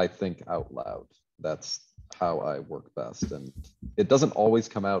mentioned, I think out loud. That's how I work best, and it doesn't always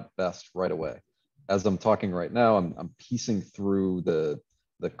come out best right away. As I'm talking right now, I'm piecing through the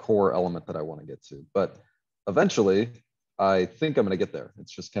core element that I want to get to, but eventually I think I'm going to get there.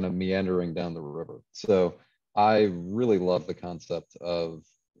 It's just kind of meandering down the river. So I really love the concept of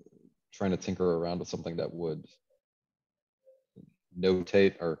trying to tinker around with something that would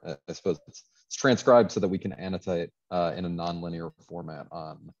notate, or I suppose it's transcribed so that we can annotate in a nonlinear format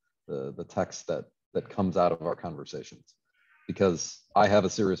on the text that comes out of our conversations. Because I have a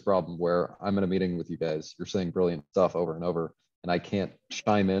serious problem where I'm in a meeting with you guys, you're saying brilliant stuff over and over, and I can't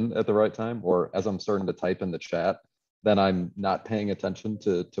chime in at the right time, or as I'm starting to type in the chat, then I'm not paying attention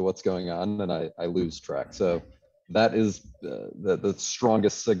to what's going on, and I lose track. So that is the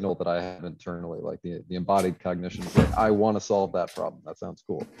strongest signal that I have internally, like the embodied cognition. Like, I want to solve that problem. That sounds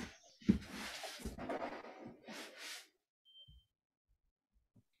cool.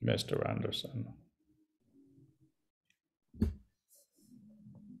 Mr. Anderson.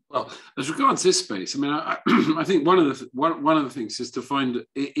 Well, as regards this space, I mean, I think one of the things is to find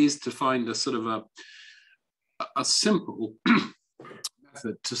a sort of a simple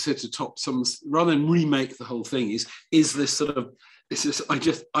method to sit atop some, rather than remake the whole thing. Is this sort of I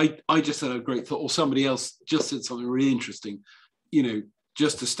just had a great thought, or somebody else just said something really interesting, you know,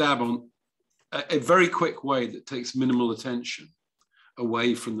 just to stab on a very quick way that takes minimal attention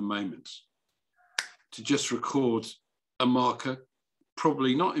away from the moment, to just record a marker.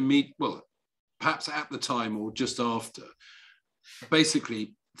 Probably not immediate, well, perhaps at the time or just after,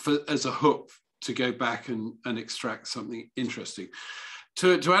 basically as a hook to go back and extract something interesting.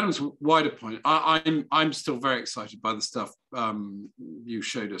 To Adam's wider point, I'm still very excited by the stuff you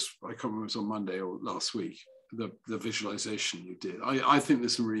showed us. I can't remember if it was on Monday or last week, the visualization you did. I think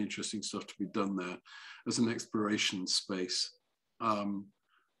there's some really interesting stuff to be done there as an exploration space.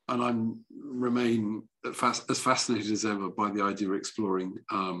 And I remain as fascinated as ever by the idea of exploring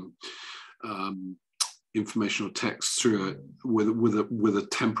informational text through it with a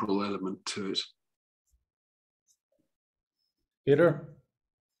temporal element to it. Peter?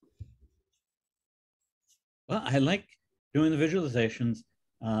 Well, I like doing the visualizations.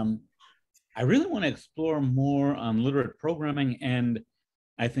 I really want to explore more on literate programming, and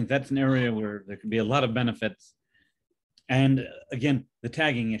I think that's an area where there could be a lot of benefits. And again, the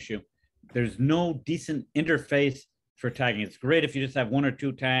tagging issue. There's no decent interface for tagging. It's great if you just have one or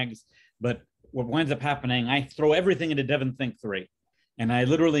two tags, but what winds up happening, I throw everything into DevonThink 3, and I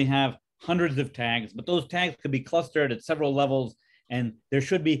literally have hundreds of tags, but those tags could be clustered at several levels, and there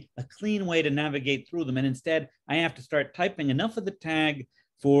should be a clean way to navigate through them. And instead, I have to start typing enough of the tag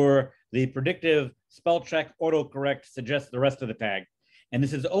for the predictive spell check autocorrect to suggest the rest of the tag. And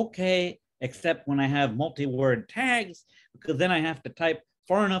this is okay, except when I have multi-word tags, because then I have to type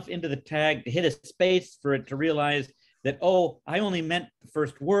far enough into the tag to hit a space for it to realize that, oh, I only meant the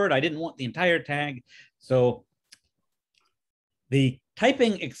first word. I didn't want the entire tag. So the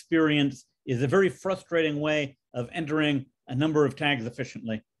typing experience is a very frustrating way of entering a number of tags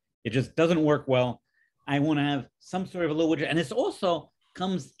efficiently. It just doesn't work well. I want to have some sort of a little widget. And this also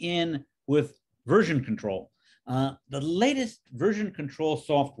comes in with version control. The latest version control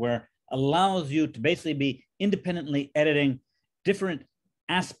software allows you to basically be independently editing different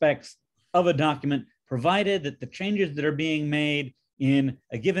aspects of a document, provided that the changes that are being made in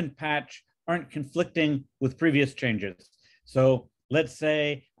a given patch aren't conflicting with previous changes. So let's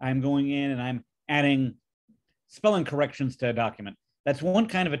say I'm going in and I'm adding spelling corrections to a document. That's one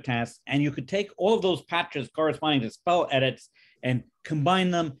kind of a task. And you could take all of those patches corresponding to spell edits and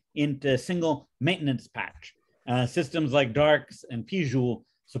combine them into a single maintenance patch. Systems like Darcs and Pjoule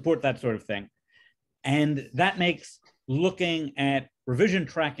support that sort of thing. And that makes looking at revision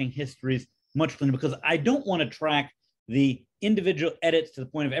tracking histories much cleaner, because I don't want to track the individual edits to the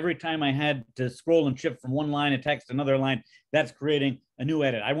point of every time I had to scroll and shift from one line of text to another line, that's creating a new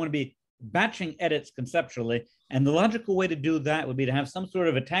edit. I want to be batching edits conceptually. And the logical way to do that would be to have some sort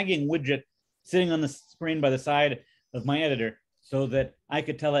of a tagging widget sitting on the screen by the side of my editor, so that I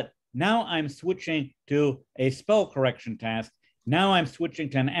could tell it, now I'm switching to a spell correction task. Now I'm switching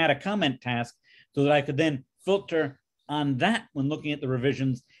to an add a comment task, so that I could then filter on that when looking at the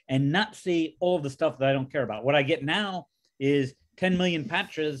revisions and not see all of the stuff that I don't care about. What I get now is 10 million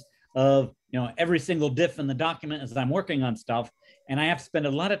patches of every single diff in the document as I'm working on stuff. And I have to spend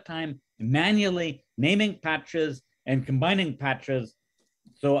a lot of time manually naming patches and combining patches.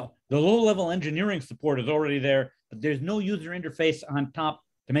 So the low-level engineering support is already there, but there's no user interface on top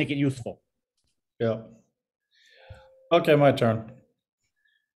to make it useful. Yeah. Okay, my turn.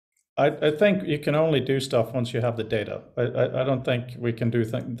 I think you can only do stuff once you have the data. I don't think we can do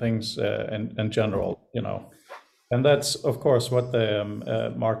things in general, And that's, of course, what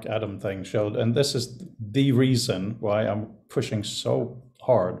the Mark Adam thing showed. And this is the reason why I'm pushing so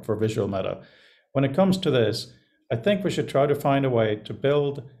hard for visual meta. When it comes to this, I think we should try to find a way to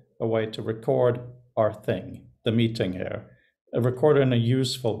build a way to record our thing, the meeting here, record it in a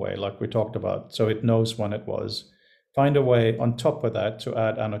useful way, like we talked about, so it knows when it was. Find a way on top of that to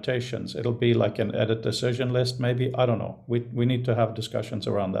add annotations. It'll be like an edit decision list, maybe. I don't know. We need to have discussions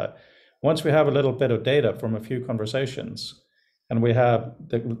around that. Once we have a little bit of data from a few conversations, and we have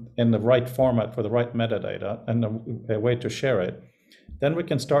in the right format for the right metadata and a way to share it, then we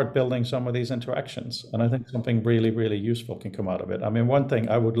can start building some of these interactions. And I think something really, really useful can come out of it. I mean, one thing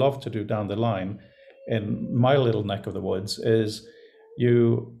I would love to do down the line in my little neck of the woods is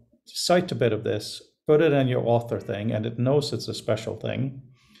you cite a bit of this, put it in your author thing, and it knows it's a special thing.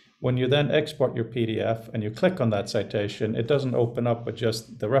 When you then export your PDF and you click on that citation, it doesn't open up with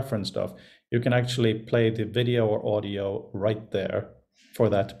just the reference stuff. You can actually play the video or audio right there for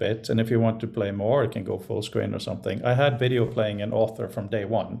that bit. And if you want to play more, it can go full screen or something. I had video playing in author from day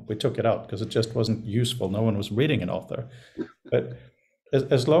one. We took it out because it just wasn't useful. No one was reading an author. But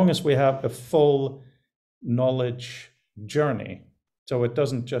as long as we have a full knowledge journey, so it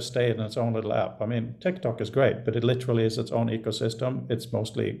doesn't just stay in its own little app. I mean, TikTok is great, but it literally is its own ecosystem. It's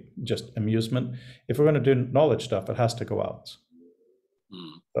mostly just amusement. If we're going to do knowledge stuff, it has to go out.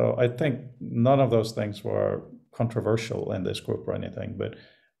 So I think none of those things were controversial in this group or anything, but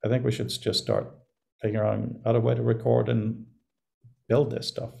I think we should just start figuring out a way to record and build this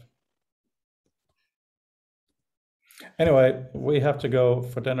stuff. Anyway, we have to go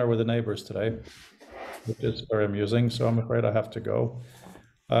for dinner with the neighbors today, which is very amusing, so I'm afraid I have to go.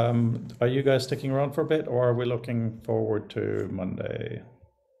 Are you guys sticking around for a bit, or are we looking forward to Monday?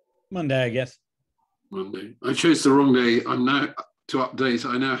 Monday, I guess. Monday. I chose the wrong day. I'm now, to update,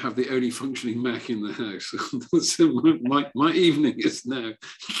 I now have the only functioning Mac in the house. So my evening is now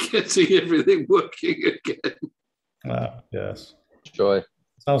getting everything working again. Yes. Joy.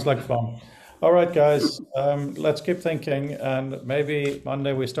 Sounds like fun. All right, guys, let's keep thinking, and maybe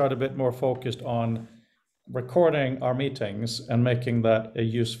Monday we start a bit more focused on recording our meetings and making that a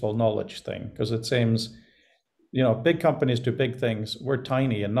useful knowledge thing, because it seems, big companies do big things. We're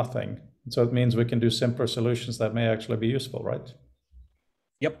tiny and nothing. So it means we can do simpler solutions that may actually be useful, right?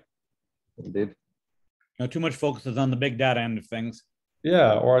 Yep. Indeed. Too much focus is on the big data end of things.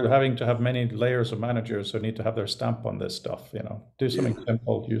 Yeah, or having to have many layers of managers who need to have their stamp on this stuff, do something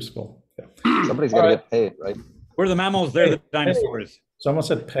simple, useful. Yeah. Somebody's got to get paid, right? We're the mammals, they're the dinosaurs. Someone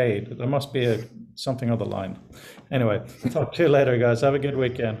said paid. There must be something on the line. Anyway, talk to you later, guys. Have a good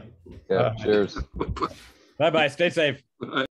weekend. Yeah, cheers. Bye-bye. Stay safe.